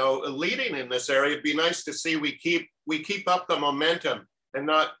leading in this area, it'd be nice to see we keep up the momentum and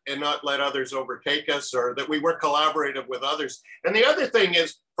not let others overtake us, or that we work collaborative with others. And the other thing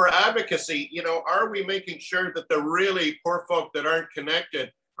is, for advocacy, are we making sure that the really poor folk that aren't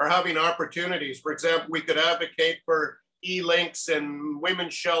connected are having opportunities? For example, we could advocate for e-links and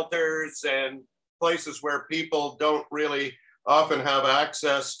women's shelters and places where people don't really often have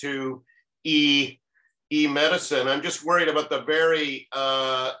access to e-medicine. I'm just worried about the very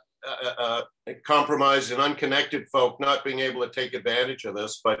compromised and unconnected folk not being able to take advantage of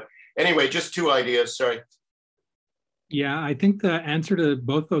this. But anyway, just two ideas, sorry. Yeah, I think the answer to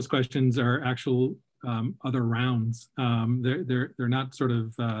both those questions are actual other rounds. They're not sort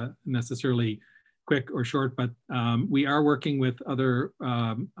of necessarily quick or short, but we are working with other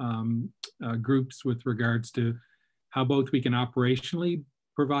groups with regards to how both we can operationally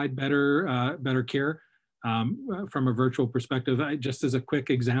provide better care from a virtual perspective. Just as a quick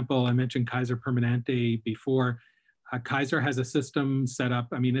example, I mentioned Kaiser Permanente before. Kaiser has a system set up.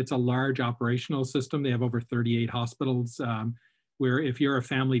 It's a large operational system. They have over 38 hospitals. where if you're a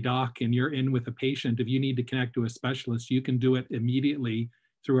family doc and you're in with a patient, if you need to connect to a specialist, you can do it immediately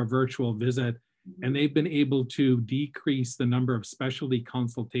through a virtual visit. And they've been able to decrease the number of specialty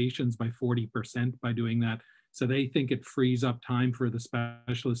consultations by 40% by doing that. So they think it frees up time for the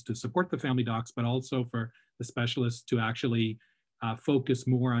specialist to support the family docs, but also for the specialists to actually focus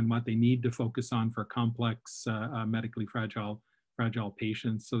more on what they need to focus on for complex, medically fragile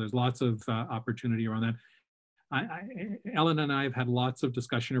patients. So there's lots of opportunity around that. Ellen and I have had lots of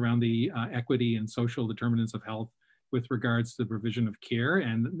discussion around the equity and social determinants of health with regards to the provision of care.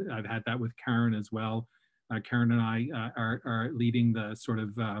 And I've had that with Karen as well. Karen and I are leading the sort of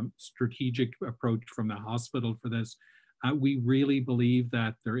strategic approach from the hospital for this. We really believe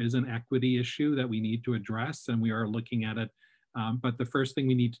that there is an equity issue that we need to address, and we are looking at it. But the first thing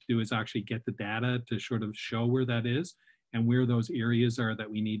we need to do is actually get the data to sort of show where that is and where those areas are that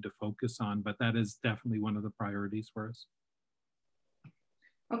we need to focus on. But that is definitely one of the priorities for us.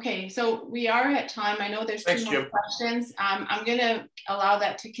 Okay, so we are at time. I know there's two more questions. I'm going to allow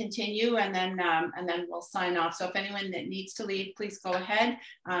that to continue, and then we'll sign off. So if anyone that needs to leave, please go ahead.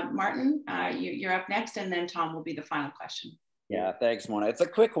 Martin, you're up next, and then Tom will be the final question. Yeah, thanks, Mona. It's a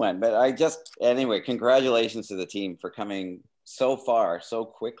quick one, but anyway, congratulations to the team for coming so far so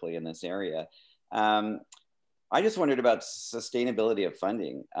quickly in this area. I just wondered about sustainability of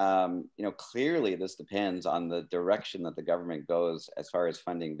funding. You know, clearly this depends on the direction that the government goes as far as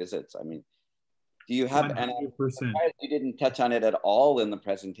funding visits. I mean, do you have, 100%. And I'm surprised you didn't touch on it at all in the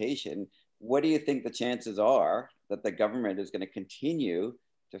presentation. What do you think the chances are that the government is going to continue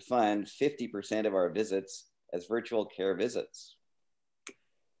to fund 50% of our visits as virtual care visits?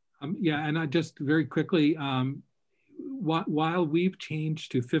 Yeah, and I just very quickly, while we've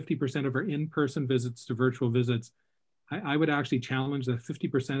changed to 50% of our in-person visits to virtual visits, I would actually challenge that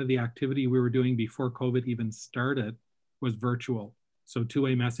 50% of the activity we were doing before COVID even started was virtual. So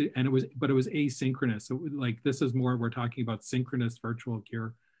two-way message, and it was asynchronous. So like this is more, we're talking about synchronous virtual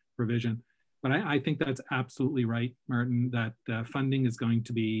care provision. But I think that's absolutely right, Martin, that funding is going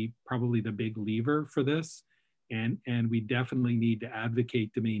to be probably the big lever for this. And we definitely need to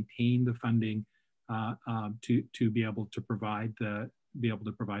advocate to maintain the funding to be able to provide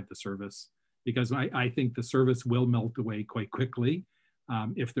the service, because I think the service will melt away quite quickly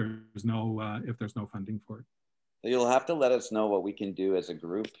if there's no funding for it. So you'll have to let us know what we can do as a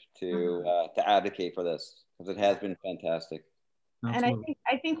group to advocate for this, because it has been fantastic. Absolutely. And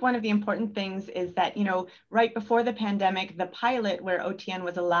I think one of the important things is that, you know, right before the pandemic, the pilot where OTN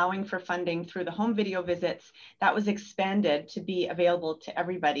was allowing for funding through the home video visits, that was expanded to be available to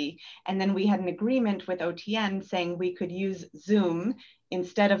everybody. And then we had an agreement with OTN saying we could use Zoom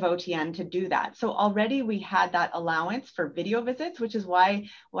instead of OTN to do that. So already we had that allowance for video visits, which is why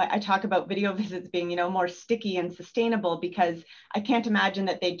I talk about video visits being, you know, more sticky and sustainable, because I can't imagine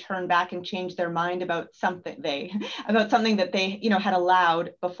that they'd turn back and change their mind about something that they, you know, had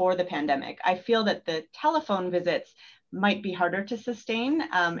allowed before the pandemic. I feel that the telephone visits might be harder to sustain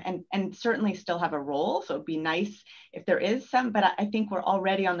and certainly still have a role. So it'd be nice if there is some, but I think we're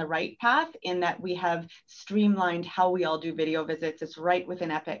already on the right path in that we have streamlined how we all do video visits. It's right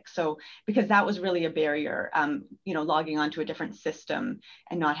within Epic. So because that was really a barrier, you know, logging onto a different system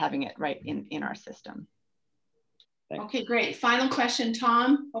and not having it right in our system. Okay, great. Final question,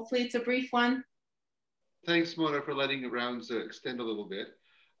 Tom. Hopefully it's a brief one. Thanks, Mona, for letting the rounds extend a little bit.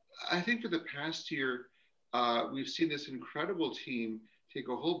 I think for the past year, we've seen this incredible team take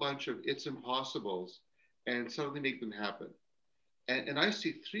a whole bunch of It's Impossibles and suddenly make them happen. And I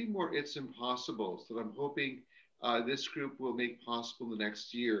see 3 more It's Impossibles that I'm hoping this group will make possible the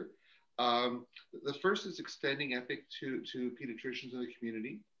next year. The first is extending Epic to pediatricians in the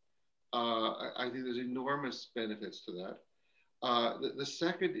community. I think there's enormous benefits to that. The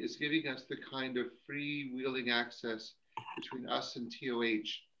second is giving us the kind of freewheeling access between us and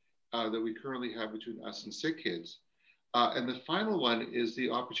TOH that we currently have between us and sick kids. And the final one is the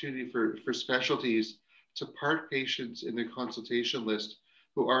opportunity for specialties to park patients in the consultation list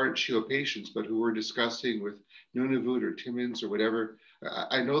who aren't CHEO patients, but who we're discussing with Nunavut or Timmins or whatever.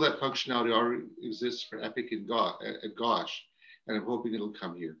 I know that functionality already exists for Epic and Gosh, and I'm hoping it'll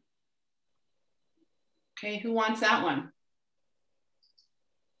come here. Okay, who wants that one?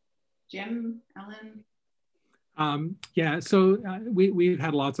 Jim, Ellen? Yeah, so we've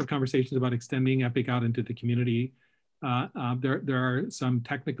had lots of conversations about extending Epic out into the community. There are some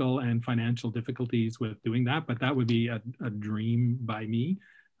technical and financial difficulties with doing that, but that would be a dream by me.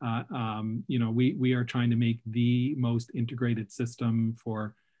 You know, we are trying to make the most integrated system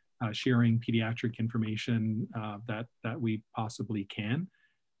for sharing pediatric information that we possibly can.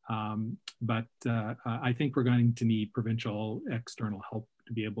 But I think we're going to need provincial external help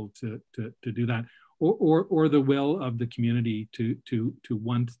to be able to do that, or the will of the community to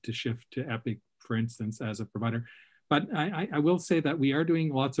want to shift to Epic, for instance, as a provider. But I will say that we are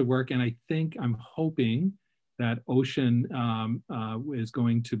doing lots of work, and I'm hoping that Ocean is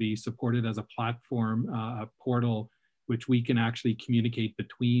going to be supported as a platform, a portal, which we can actually communicate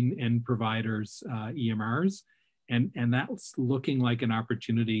between end providers, EMRs, and that's looking like an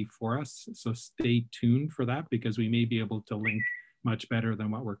opportunity for us. So stay tuned for that, because we may be able to link much better than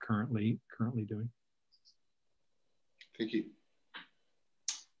what we're currently doing. Thank you.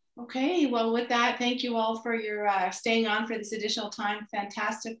 Okay, well, with that, thank you all for your staying on for this additional time.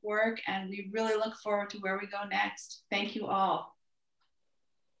 Fantastic work, and we really look forward to where we go next. Thank you all.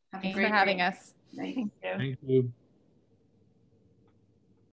 Thanks for having us. Thank you. Thank you.